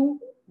 If you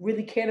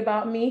really cared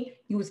about me,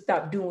 you would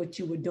stop doing what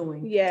you were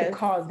doing to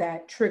cause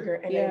that trigger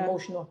and an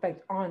emotional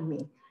effect on me.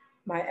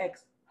 My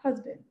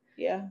ex-husband.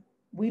 Yeah.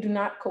 We do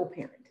not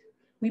co-parent.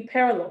 We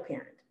parallel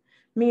parent.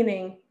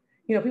 Meaning,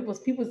 you know,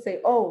 people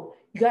say, oh,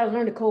 you got to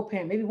learn to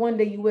co-parent. Maybe one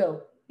day you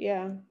will.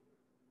 Yeah.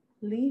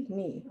 Leave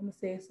me. I'm going to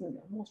say this in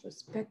the most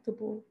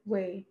respectable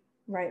way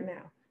right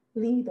now.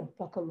 Leave the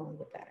fuck alone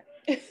with that.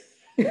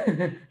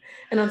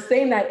 And I'm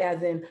saying that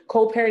as in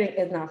co-parenting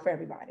is not for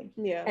everybody.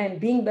 Yeah. And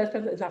being best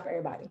friends is not for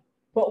everybody.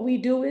 What we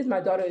do is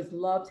my daughter is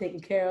loved, taken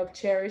care of,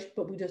 cherished,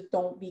 but we just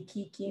don't be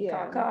kiki and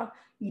kaka.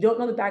 You don't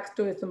know the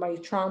backstory of somebody's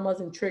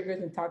traumas and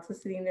triggers and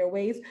toxicity in their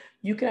ways.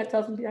 You cannot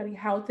tell somebody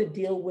how to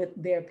deal with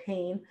their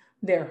pain,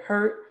 their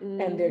hurt,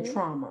 and their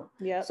trauma.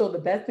 Yeah. So the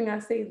best thing I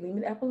say is leave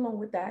me the F alone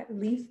with that.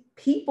 Leave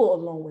people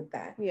alone with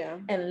that. Yeah.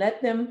 And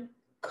let them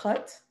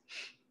cut.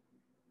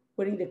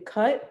 We need to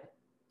cut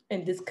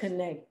and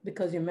disconnect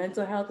because your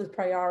mental health is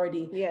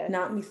priority. Yes.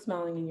 Not me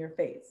smiling in your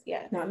face.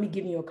 Yeah. Not me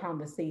giving you a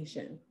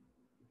conversation.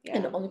 Yeah.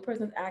 And the only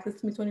person that's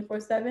access to me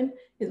 24/7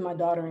 is my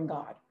daughter and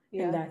God.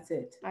 Yeah. And that's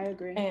it. I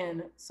agree.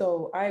 And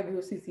so I agree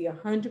with CC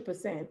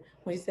 100%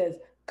 when she says,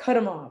 cut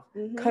them off,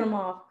 cut them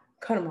off,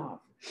 cut them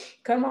off,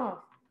 cut them off.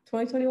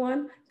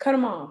 2021, cut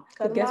them off.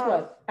 Because guess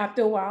what?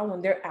 After a while,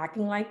 when they're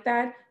acting like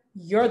that,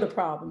 you're the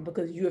problem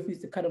because you refuse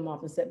to cut them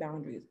off and set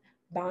boundaries.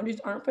 Boundaries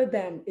aren't for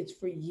them, it's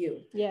for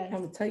you. Yeah.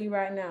 I'm gonna tell you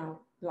right now,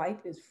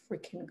 life is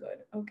freaking good,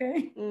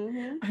 okay?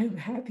 I'm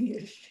happy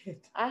as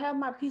shit. I have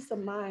my peace of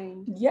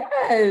mind.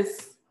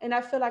 Yes. And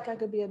I feel like I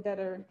could be a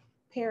better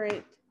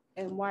parent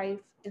and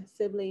wife and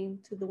sibling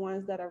to the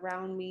ones that are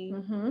around me.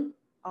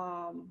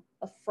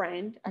 A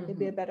friend. I could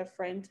be a better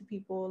friend to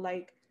people.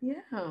 Like,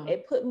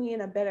 it put me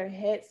in a better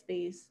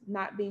headspace,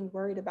 not being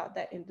worried about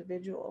that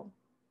individual.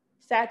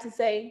 Sad to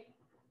say,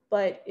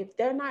 but if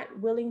they're not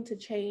willing to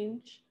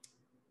change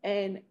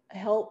and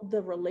help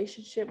the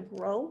relationship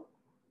grow,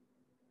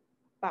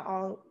 by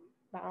all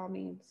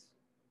means.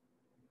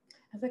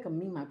 That's like a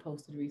meme I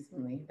posted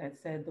recently that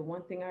said the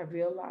one thing I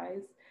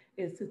realized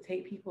is to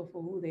take people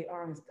for who they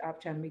are and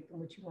stop trying to make them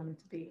what you want them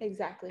to be.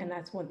 Exactly. And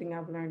that's one thing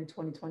I've learned in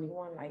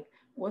 2021. Like,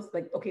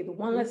 the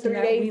one lesson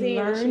that we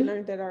learned. She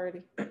learned that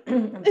already.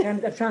 I'm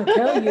trying to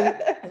tell you.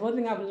 The one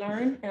thing I've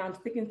learned, and I'm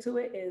sticking to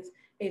it, is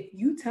if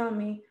you tell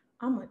me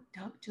I'm a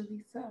duck,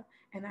 Jaleesa,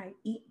 and I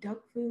eat duck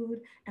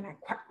food and I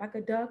quack like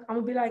a duck, I'm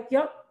gonna be like,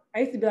 yep, I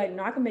used to be like,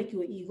 no, I can make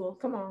you an eagle.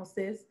 Come on,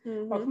 sis.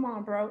 Or come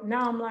on, bro.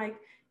 Now I'm like,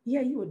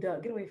 yeah, you a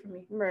duck. Get away from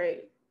me.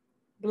 Right.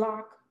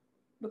 Block.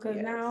 Because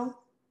now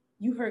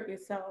you hurt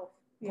yourself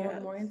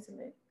going more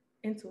intimate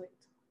into it.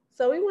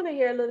 So we want to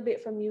hear a little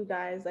bit from you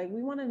guys. Like,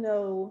 we want to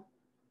know,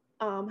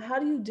 how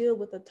do you deal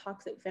with a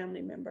toxic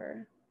family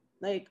member?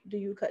 Like, do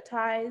you cut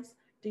ties?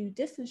 Do you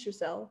distance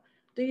yourself?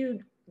 Do you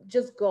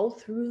just go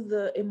through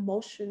the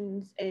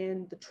emotions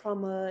and the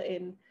trauma,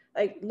 and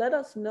like, let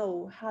us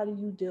know, how do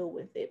you deal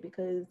with it?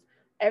 Because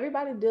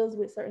everybody deals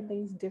with certain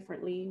things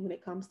differently when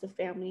it comes to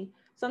family.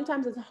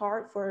 Sometimes it's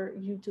hard for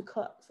you to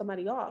cut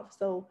somebody off.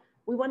 So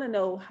we want to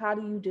know, how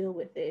do you deal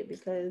with it?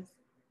 Because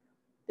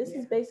this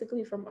is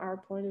basically from our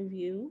point of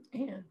view.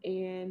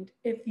 And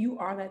if you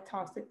are that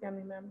toxic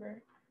family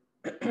member,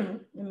 I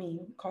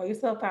mean, call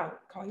yourself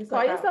out. Call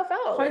yourself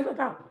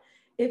out.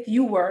 If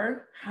you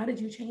were, how did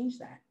you change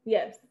that?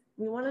 Yes.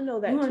 We want to know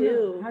that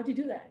too. How'd you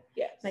do that?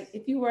 Yes. Like,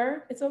 if you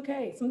were, it's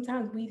okay.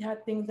 Sometimes we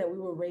have things that we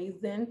were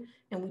raised in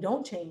and we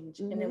don't change.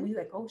 And then we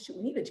like, oh shoot,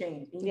 we need to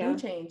change. And you do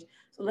change.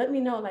 So let me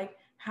know, like,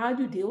 how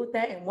do you deal with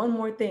that? And one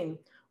more thing.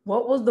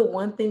 What was the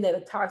one thing that a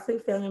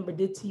toxic family member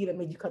did to you that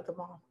made you cut them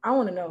off? I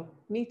want to know.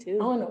 Me too.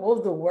 I want to know, what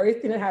was the worst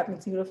thing that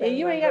happened to you? And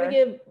you ain't got to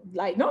give,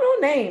 like, no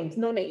names.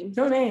 No names.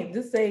 No names.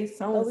 Just say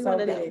so-and-so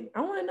did it.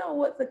 I want to know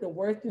what's like the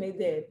worst thing they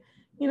did.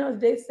 You know,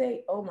 did they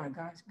say, oh my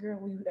gosh, girl,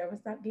 will you ever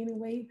stop gaining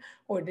weight?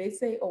 Or did they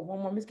say, oh, one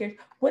more miscarriage?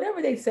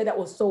 Whatever they said that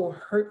was so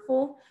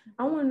hurtful,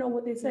 I want to know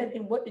what they said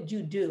and what did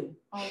you do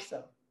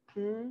also.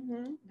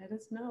 Let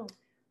us know.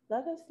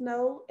 Let us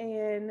know.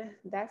 And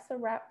that's a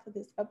wrap for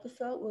this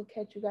episode. We'll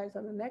catch you guys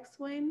on the next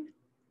one.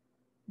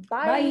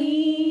 Bye.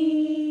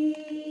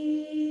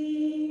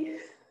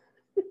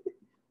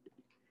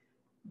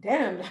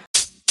 Damn.